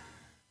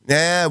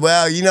 Yeah,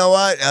 well, you know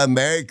what?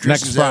 Merry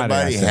Christmas, Friday,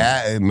 I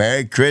everybody.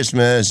 Merry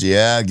Christmas.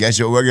 Yeah, guess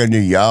what we're going to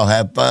do? Y'all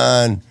have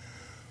fun.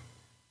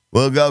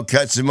 We'll go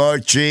cut some more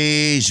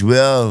trees.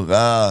 We'll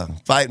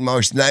fight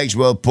more snakes.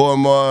 We'll pull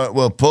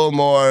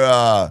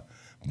more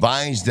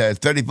vines, the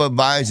 30-foot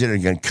vines that are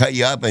going to cut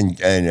you up and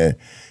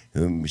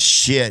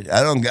shit.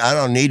 I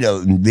don't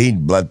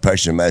need blood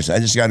pressure medicine. I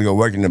just got to go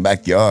work in the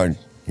backyard.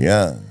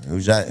 Yeah.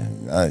 Who's that?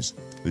 Nice.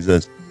 Who's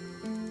this?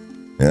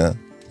 Yeah.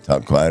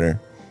 Talk quieter.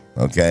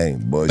 Okay,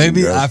 boys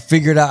Maybe and girls. I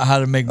figured out how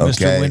to make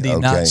Mr. Windy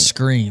not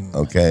scream.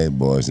 Okay,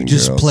 boys and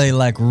Just girls. play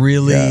like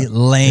really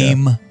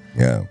lame,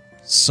 Yeah.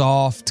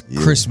 soft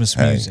Christmas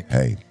music.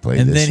 Hey, play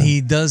and this then one.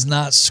 he does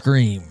not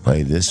scream.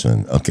 Play this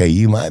one. Okay,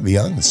 you might be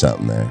onto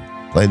something there.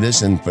 Play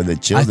this one for the I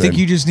children. think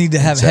you just need to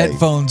have Say,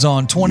 headphones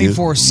on You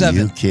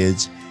 24/7.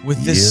 kids. with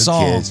this you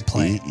song kids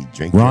playing.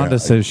 drink Rhonda your-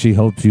 says she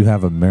hopes you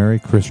have a Merry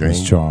Christmas,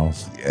 Drink.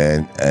 Charles.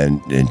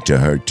 and to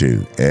her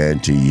too,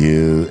 and to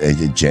you, and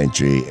to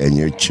Gentry, and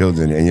your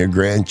children, and your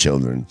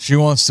grandchildren. She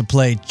wants to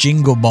play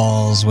Jingle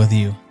Balls with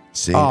you.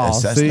 See, Aw,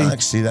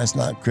 that's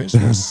not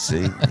Christmas.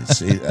 see,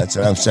 that's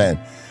what I'm saying.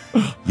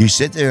 You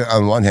sit there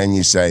on one hand,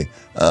 you say,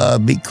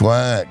 "Be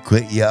quiet,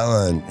 quit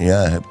yelling."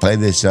 Yeah, play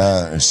this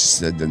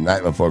the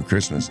night before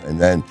Christmas, and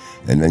then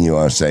you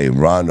want to say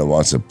Rhonda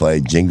wants to play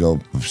Jingle,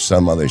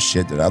 some other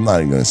shit that I'm not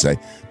even going to say,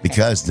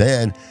 because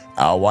then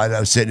I'll wind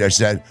up sitting there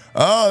saying,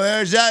 "Oh,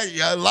 there's that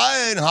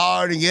lying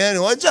hard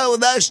again. What's up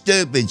with that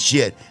stupid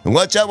shit? And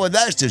what's up with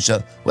that stupid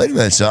stuff?" Wait a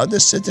minute, so I'll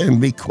just sit there and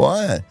be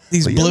quiet.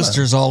 These But you're not-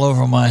 blisters all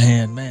over my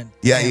hand, man.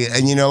 Yeah,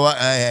 and you know what?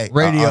 Hey,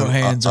 Radio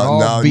hands are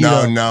all beat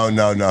up. No.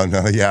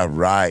 Yeah,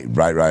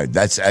 right.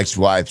 That's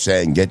ex-wife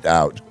saying, "Get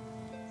out."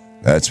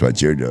 That's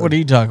what you're doing. What are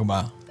you talking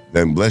about?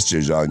 Them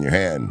blisters on your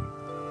hand.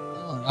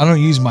 I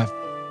don't use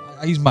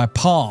I use my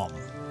palm,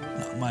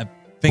 not my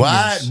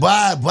fingers.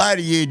 Why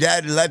do you,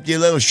 Dad, left you a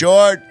little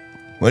short?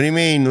 What do you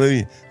mean,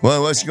 Louis?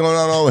 What's going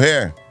on over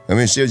here? Let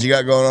me see what you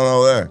got going on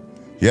over there.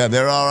 Yeah,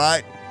 they're all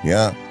right?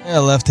 Yeah. Yeah,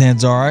 left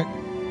hand's all right.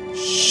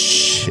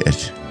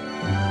 Shit.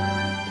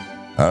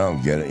 I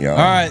don't get it, y'all. All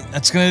right,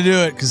 that's going to do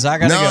it because I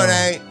got to No, go. it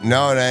ain't.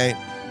 No, it ain't.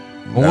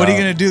 Well, what are you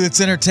No. going to do that's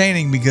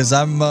entertaining? Because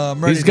I'm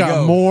ready He's to got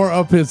go. more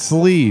up his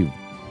sleeve.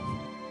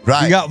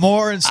 Right. You got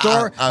more in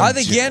store? I'm I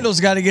think j- Yandel's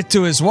got to get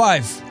to his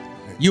wife.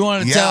 You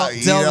want to Yeah, tell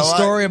you the know what?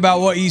 story about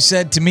what you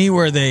said to me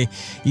where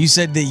you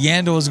said that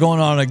Yandel was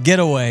going on a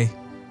getaway.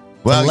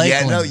 Well,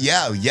 Lakeland.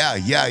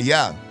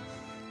 yeah.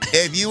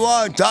 If you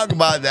want to talk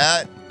about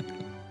that,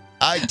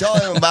 I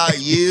told him about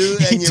you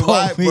He and your told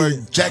wife me were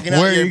checking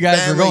out where your you guys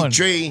were family going.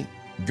 tree,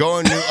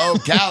 going to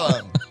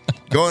Ocala,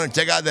 going to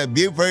check out the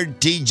Buford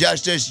T.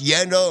 Justice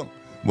Yandel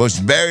was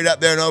buried up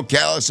there in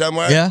Ocala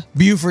somewhere. Yeah?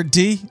 Buford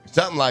T.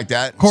 Something like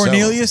that.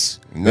 Cornelius.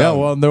 So, no. Yeah,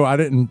 well, no, I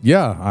didn't.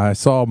 Yeah, I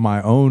saw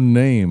my own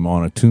name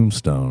on a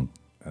tombstone.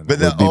 And But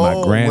it would the be my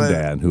old-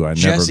 granddad, who I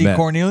Jesse never met.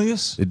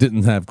 Cornelius. It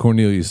didn't have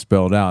Cornelius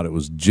spelled out. It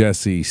was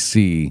Jesse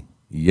C.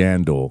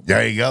 Yandel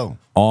There you go.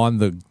 on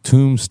the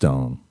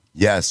tombstone.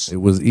 Yes.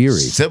 It was eerie.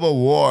 Civil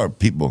War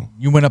people.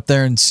 You went up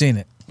there and seen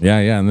it. Yeah.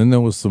 And then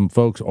there was some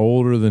folks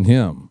older than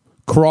him.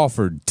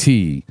 Crawford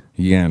T.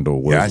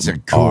 Yandel was. Yeah, that's a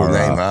cool our,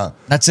 name, huh?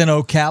 That's in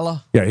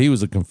Ocala. Yeah, he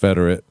was a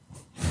Confederate.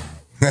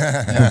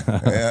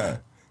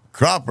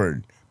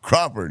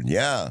 Crawford,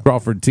 yeah.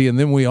 Crawford T. And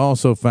then we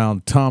also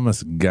found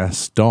Thomas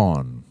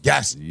Gaston.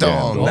 Gaston,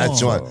 Yeah.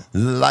 that's one.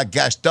 Like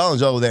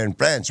Gaston's over there in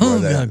France. where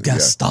they-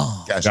 Gaston.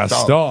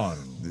 Gaston.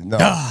 No.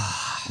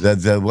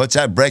 The what's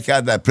that breakout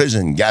of that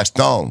prison?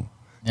 Gaston.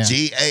 Yeah.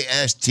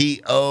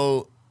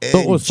 So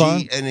it was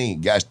fun?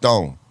 Gastone.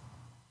 Gaston.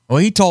 Well,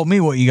 he told me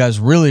what you guys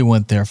really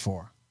went there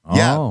for.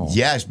 Yeah. Oh.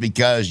 Yes,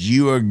 because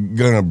you were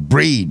gonna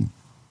breed.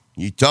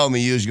 You told me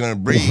you was gonna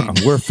breed.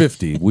 We're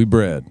 50. We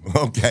bred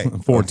Okay.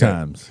 4 Okay.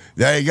 times.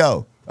 There you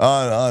go.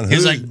 On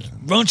He's who's- like,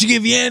 why don't you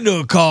give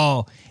Yandel a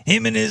call?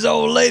 Him and his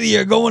old lady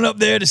are going up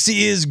there to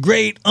see his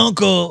great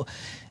uncle,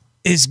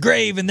 his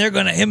grave, and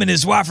him and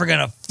his wife are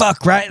gonna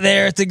fuck right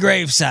there at the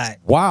gravesite.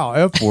 Wow,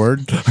 F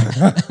word.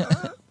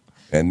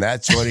 and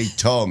that's what he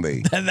told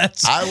me. And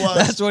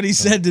that's what he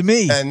said to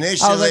me. I was like,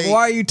 Initially-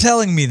 why are you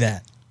telling me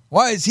that?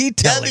 Why is he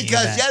telling you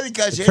that?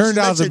 because It turned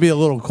out to be a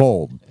little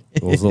cold.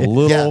 It was a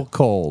little Yeah.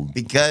 cold.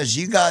 because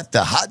you got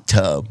the hot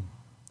tub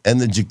and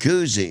the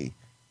jacuzzi.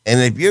 And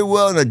if you're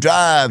willing to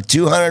drive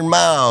 200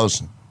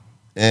 miles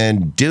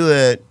and do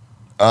it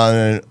on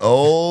an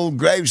old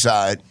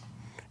gravesite,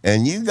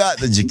 and you got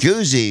the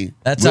jacuzzi,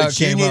 That's how which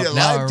it came you need up. a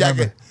Now I life jacket.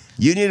 remember.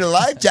 You need a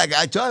life jacket.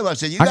 I told him, I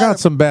said, I got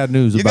some bad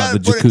news you about gotta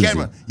the put jacuzzi. a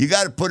camera. You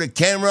got to put a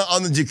camera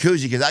on the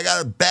jacuzzi because I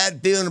got a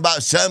bad feeling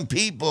about some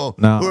people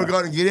No. who are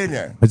going to get in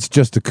there. It's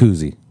just a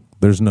koozie.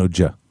 There's no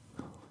jet.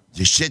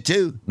 Just shit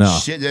too. No.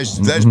 Shit.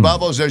 There's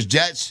bubbles. There's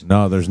jets.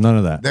 No, there's none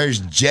of that. There's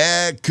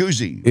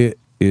jacuzzi. It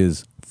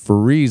is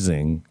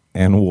freezing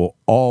and will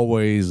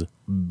always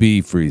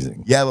be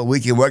freezing. Yeah, but we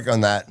can work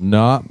on that.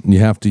 No, you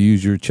have to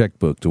use your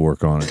checkbook to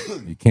work on it.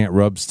 You can't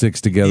rub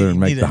sticks together and You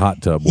make need the a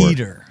hot tub work.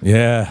 heater.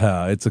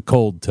 Yeah, it's a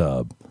cold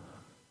tub.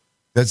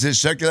 Does it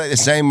circulate the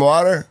same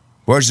water?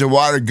 Where's the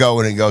water go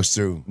when it goes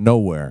through?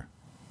 Nowhere.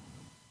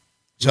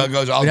 So it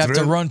goes all We'd have through?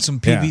 to run some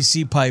Yeah.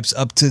 PVC pipes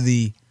up to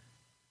the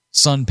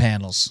sun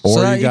panels. Or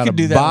so that you you got to could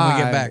do that when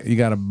we get back. You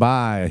got to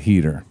buy a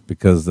heater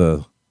because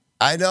the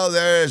I know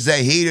there is a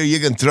heater you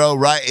can throw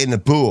right in the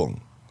pool.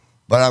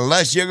 But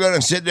unless you're going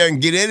to sit there and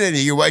get in it,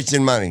 you're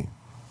wasting money.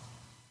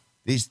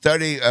 These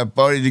 30 or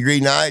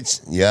 40-degree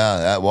nights, yeah,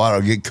 that water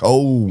will get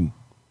cold.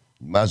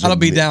 That'll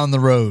be down the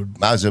road.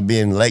 Might as well be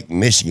in Lake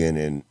Michigan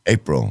in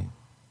April.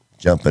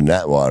 Jump in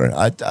that water.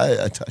 I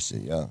touched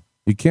it, yeah.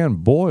 You can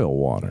boil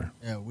water.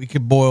 Yeah, we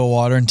could boil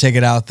water and take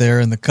it out there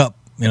in the cup,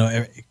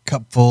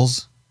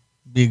 cupfuls.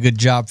 Be a good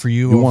job for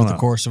you over the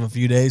course of a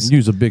few days.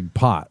 Use a big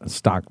pot, a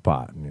stock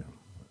pot, and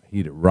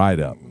heat it right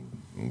up.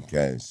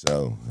 Okay,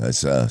 so that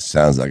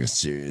sounds like a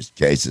serious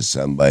case of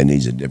somebody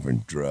needs a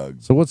different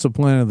drug. So what's the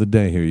plan of the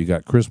day here? You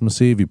got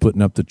Christmas Eve, you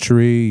putting up the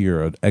tree,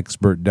 you're an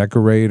expert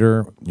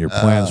decorator, your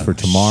plans for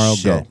tomorrow,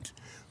 go.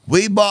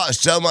 We bought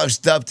so much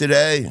stuff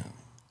today,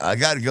 I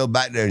got to go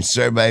back there and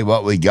survey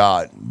what we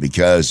got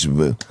because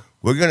we're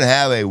going to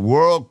have a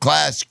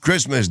world-class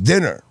Christmas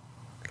dinner.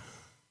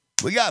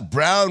 We got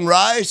brown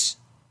rice,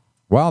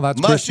 wow,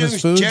 that's mushrooms,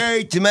 Christmas food?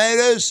 cherry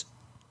tomatoes,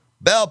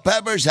 bell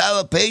peppers,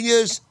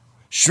 jalapenos,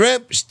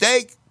 shrimp,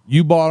 steak.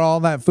 You bought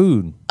all that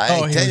food.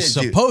 He was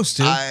supposed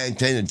to. I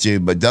intended to,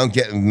 but don't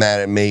get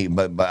mad at me.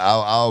 But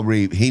I'll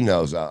read. He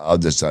knows. I'll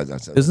decide.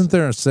 Isn't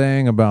there a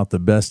saying about the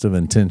best of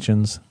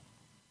intentions?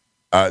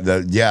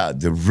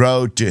 The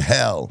road to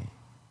hell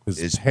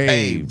is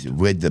paved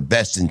with the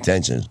best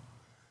intentions.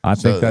 I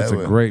think that's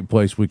a great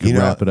place we can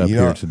wrap it up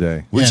here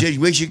today. We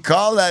should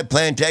call that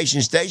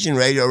plantation station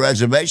radio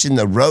reservation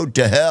the road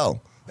to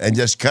hell and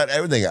just cut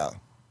everything out.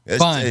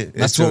 Fine.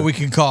 That's what we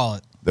can call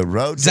it. The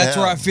road to That's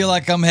hell. where I feel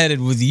like I'm headed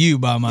with you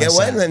by my side. Yeah,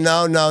 wait a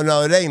minute.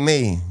 No. It ain't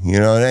me. It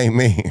ain't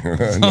me.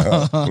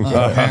 No.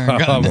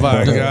 Oh,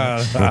 my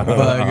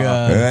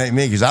God. It ain't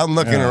me because I'm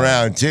looking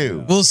around,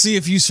 too. We'll see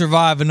if you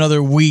survive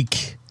another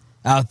week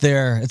out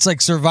there. It's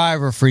like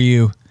Survivor for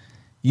you.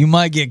 You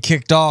might get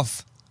kicked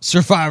off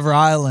Survivor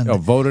Island.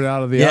 Voted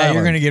out of the island. Yeah,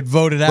 you're going to get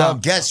voted out Well,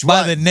 guess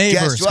what? by the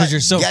neighbors because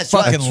you're so Guess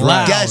fucking what?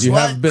 loud. Guess You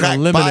what? have been Crackpot.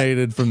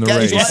 eliminated from the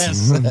Guess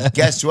race. what?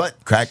 Guess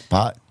what?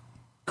 Crackpot.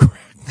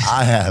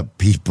 I have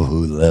people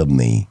who love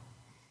me,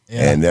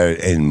 and they're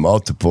in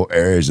multiple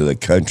areas of the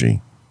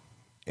country,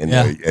 and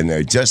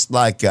they're just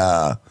like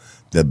the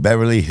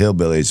Beverly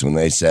Hillbillies when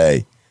they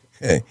say,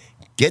 hey,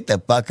 "Get the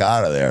fuck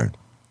out of there,"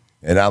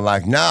 and I'm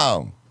like,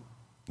 "No,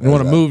 You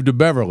want to move to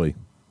Beverly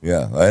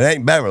yeah, it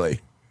ain't Beverly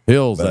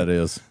Hills, that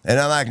is." And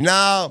I'm like,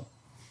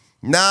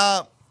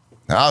 "No,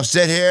 I'll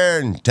sit here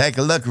and take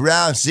a look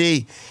around,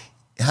 see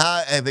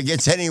how if it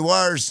gets any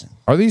worse."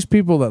 Are these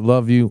people that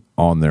love you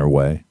on their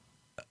way?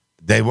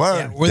 They were.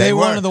 Yeah, were they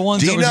one of the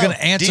ones that was going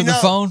to answer the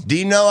phone? Do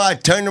you know I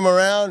turned them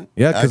around?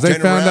 Yeah, because they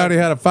found out he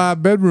had a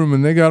 5-bedroom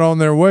and they got on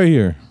their way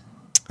here.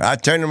 I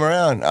turned them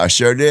around. I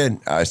sure did.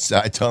 I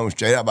told them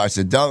straight up. I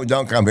said,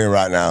 "Don't come here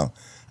right now.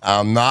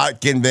 I'm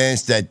not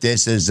convinced that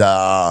this is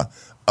a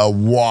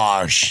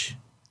wash."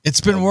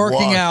 It's been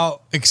working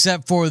out,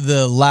 except for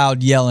the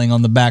loud yelling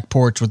on the back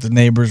porch with the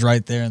neighbors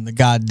right there and the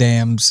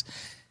goddams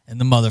and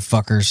the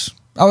motherfuckers.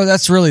 Oh,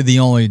 that's really the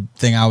only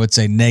thing I would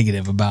say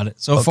negative about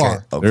it so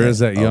far. Okay, There is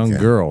that young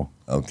girl.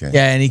 Okay.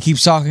 Yeah, and he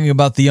keeps talking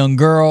about the young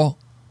girl.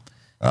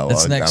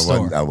 That's next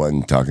door. I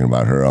wasn't talking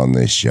about her on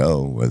this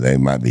show where they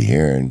might be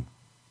hearing,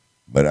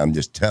 but I'm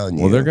just telling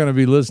you. Well, they're going to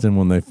be listening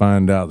when they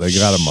find out they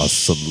got him a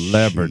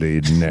celebrity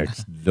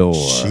next door.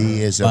 She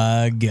is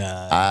My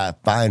God. I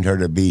find her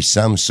to be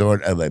some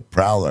sort of a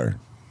prowler,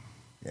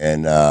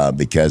 and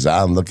because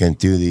I'm looking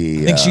through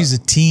the. I think she's a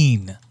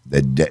teen.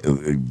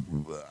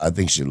 I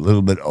think she's a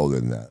little bit older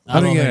than that.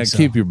 How do you think so.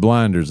 keep your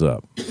blinders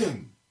up?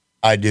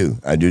 I do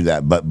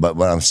that. But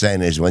what I'm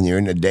saying is, when you're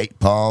in the date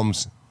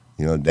palms,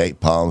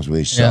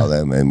 we saw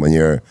them, and when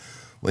you're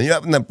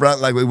up in the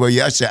front like we were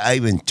yesterday, I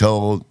even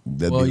told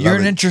the. Well, you're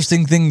an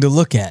interesting thing to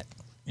look at.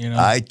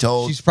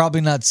 She's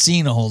probably not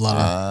seen a whole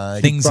lot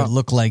of things that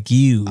look like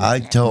you. I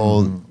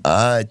told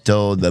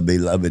the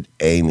beloved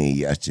Amy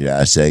yesterday.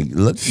 I said,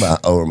 "Look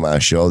over my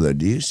shoulder.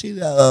 Do you see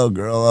that little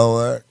girl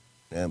over there?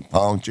 And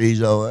palm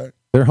trees over there?"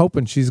 They're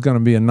hoping she's going to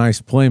be a nice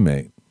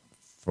playmate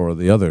for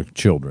the other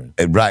children.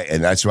 Right,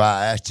 and that's why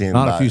I asked him.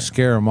 Not if you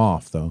scare them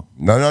off, though.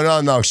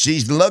 No.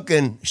 She's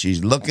looking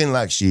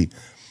like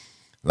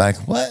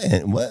what?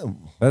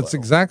 That's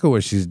exactly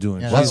what she's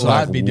doing. Yeah, that's what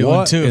I'd be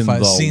doing too if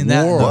I'd seen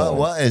that in the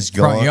what is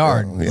going front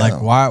yard. on? Yeah.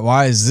 Like,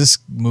 why is this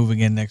moving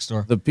in next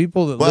door? The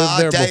people that Well, lived I'll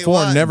there tell you before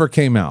what. never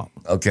came out.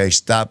 Okay,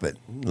 stop it.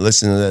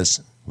 Listen to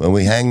this. When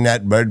we hang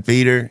that bird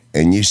feeder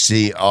and you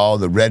see all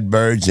the red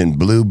birds and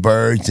blue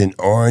birds and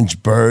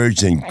orange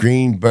birds and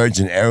green birds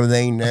and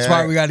everything there. That's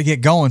why we got to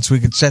get going so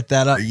we can set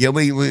that up. Yeah,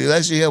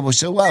 let's see. Well,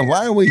 so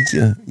why are we?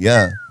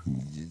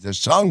 The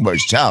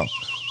songbirds. Chow.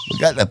 We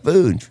got the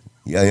food.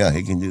 Yeah,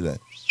 he can do that.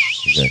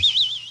 Okay.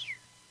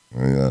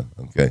 Yeah.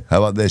 Okay. How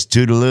about this?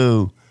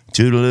 Toodaloo,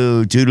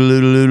 toodaloo,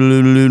 toodaloo,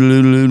 toodaloo,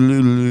 toodaloo,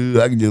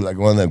 toodaloo. I can do like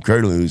one of them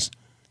curlews.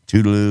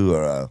 Toodaloo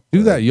or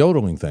Do that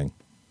yodeling thing.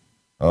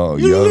 oh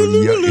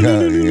yodel,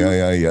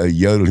 yeah,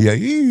 yodel,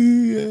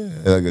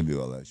 yeah. I can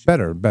do all that shit.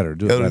 Better.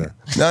 Do it Yodel. better.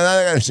 No,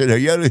 I gotta sit there.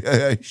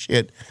 Yodel,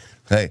 shit.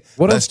 Hey,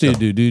 What let's else do you go.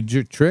 do? Do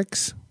you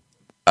tricks?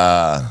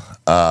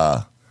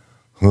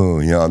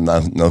 Oh, I'm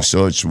not no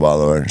sword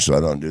swallower, so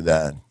I don't do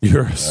that.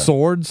 You're a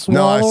sword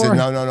No, swallower?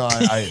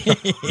 I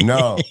said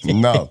no.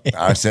 No.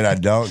 I said I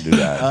don't do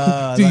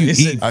that. Do you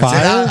eat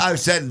fire? I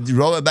said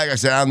roll it back. I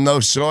said I'm no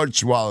sword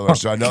swallower,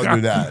 so I don't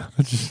do that.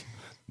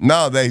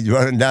 No, they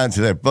run it down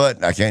to their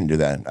foot. I can't do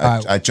that.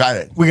 right. I tried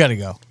it. We got to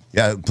go.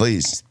 Yeah,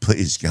 please,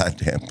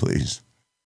 goddamn, please.